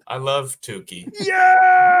friend. I love Tukey.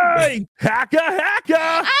 Yay! Hacka,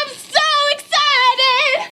 hacka! I'm so excited!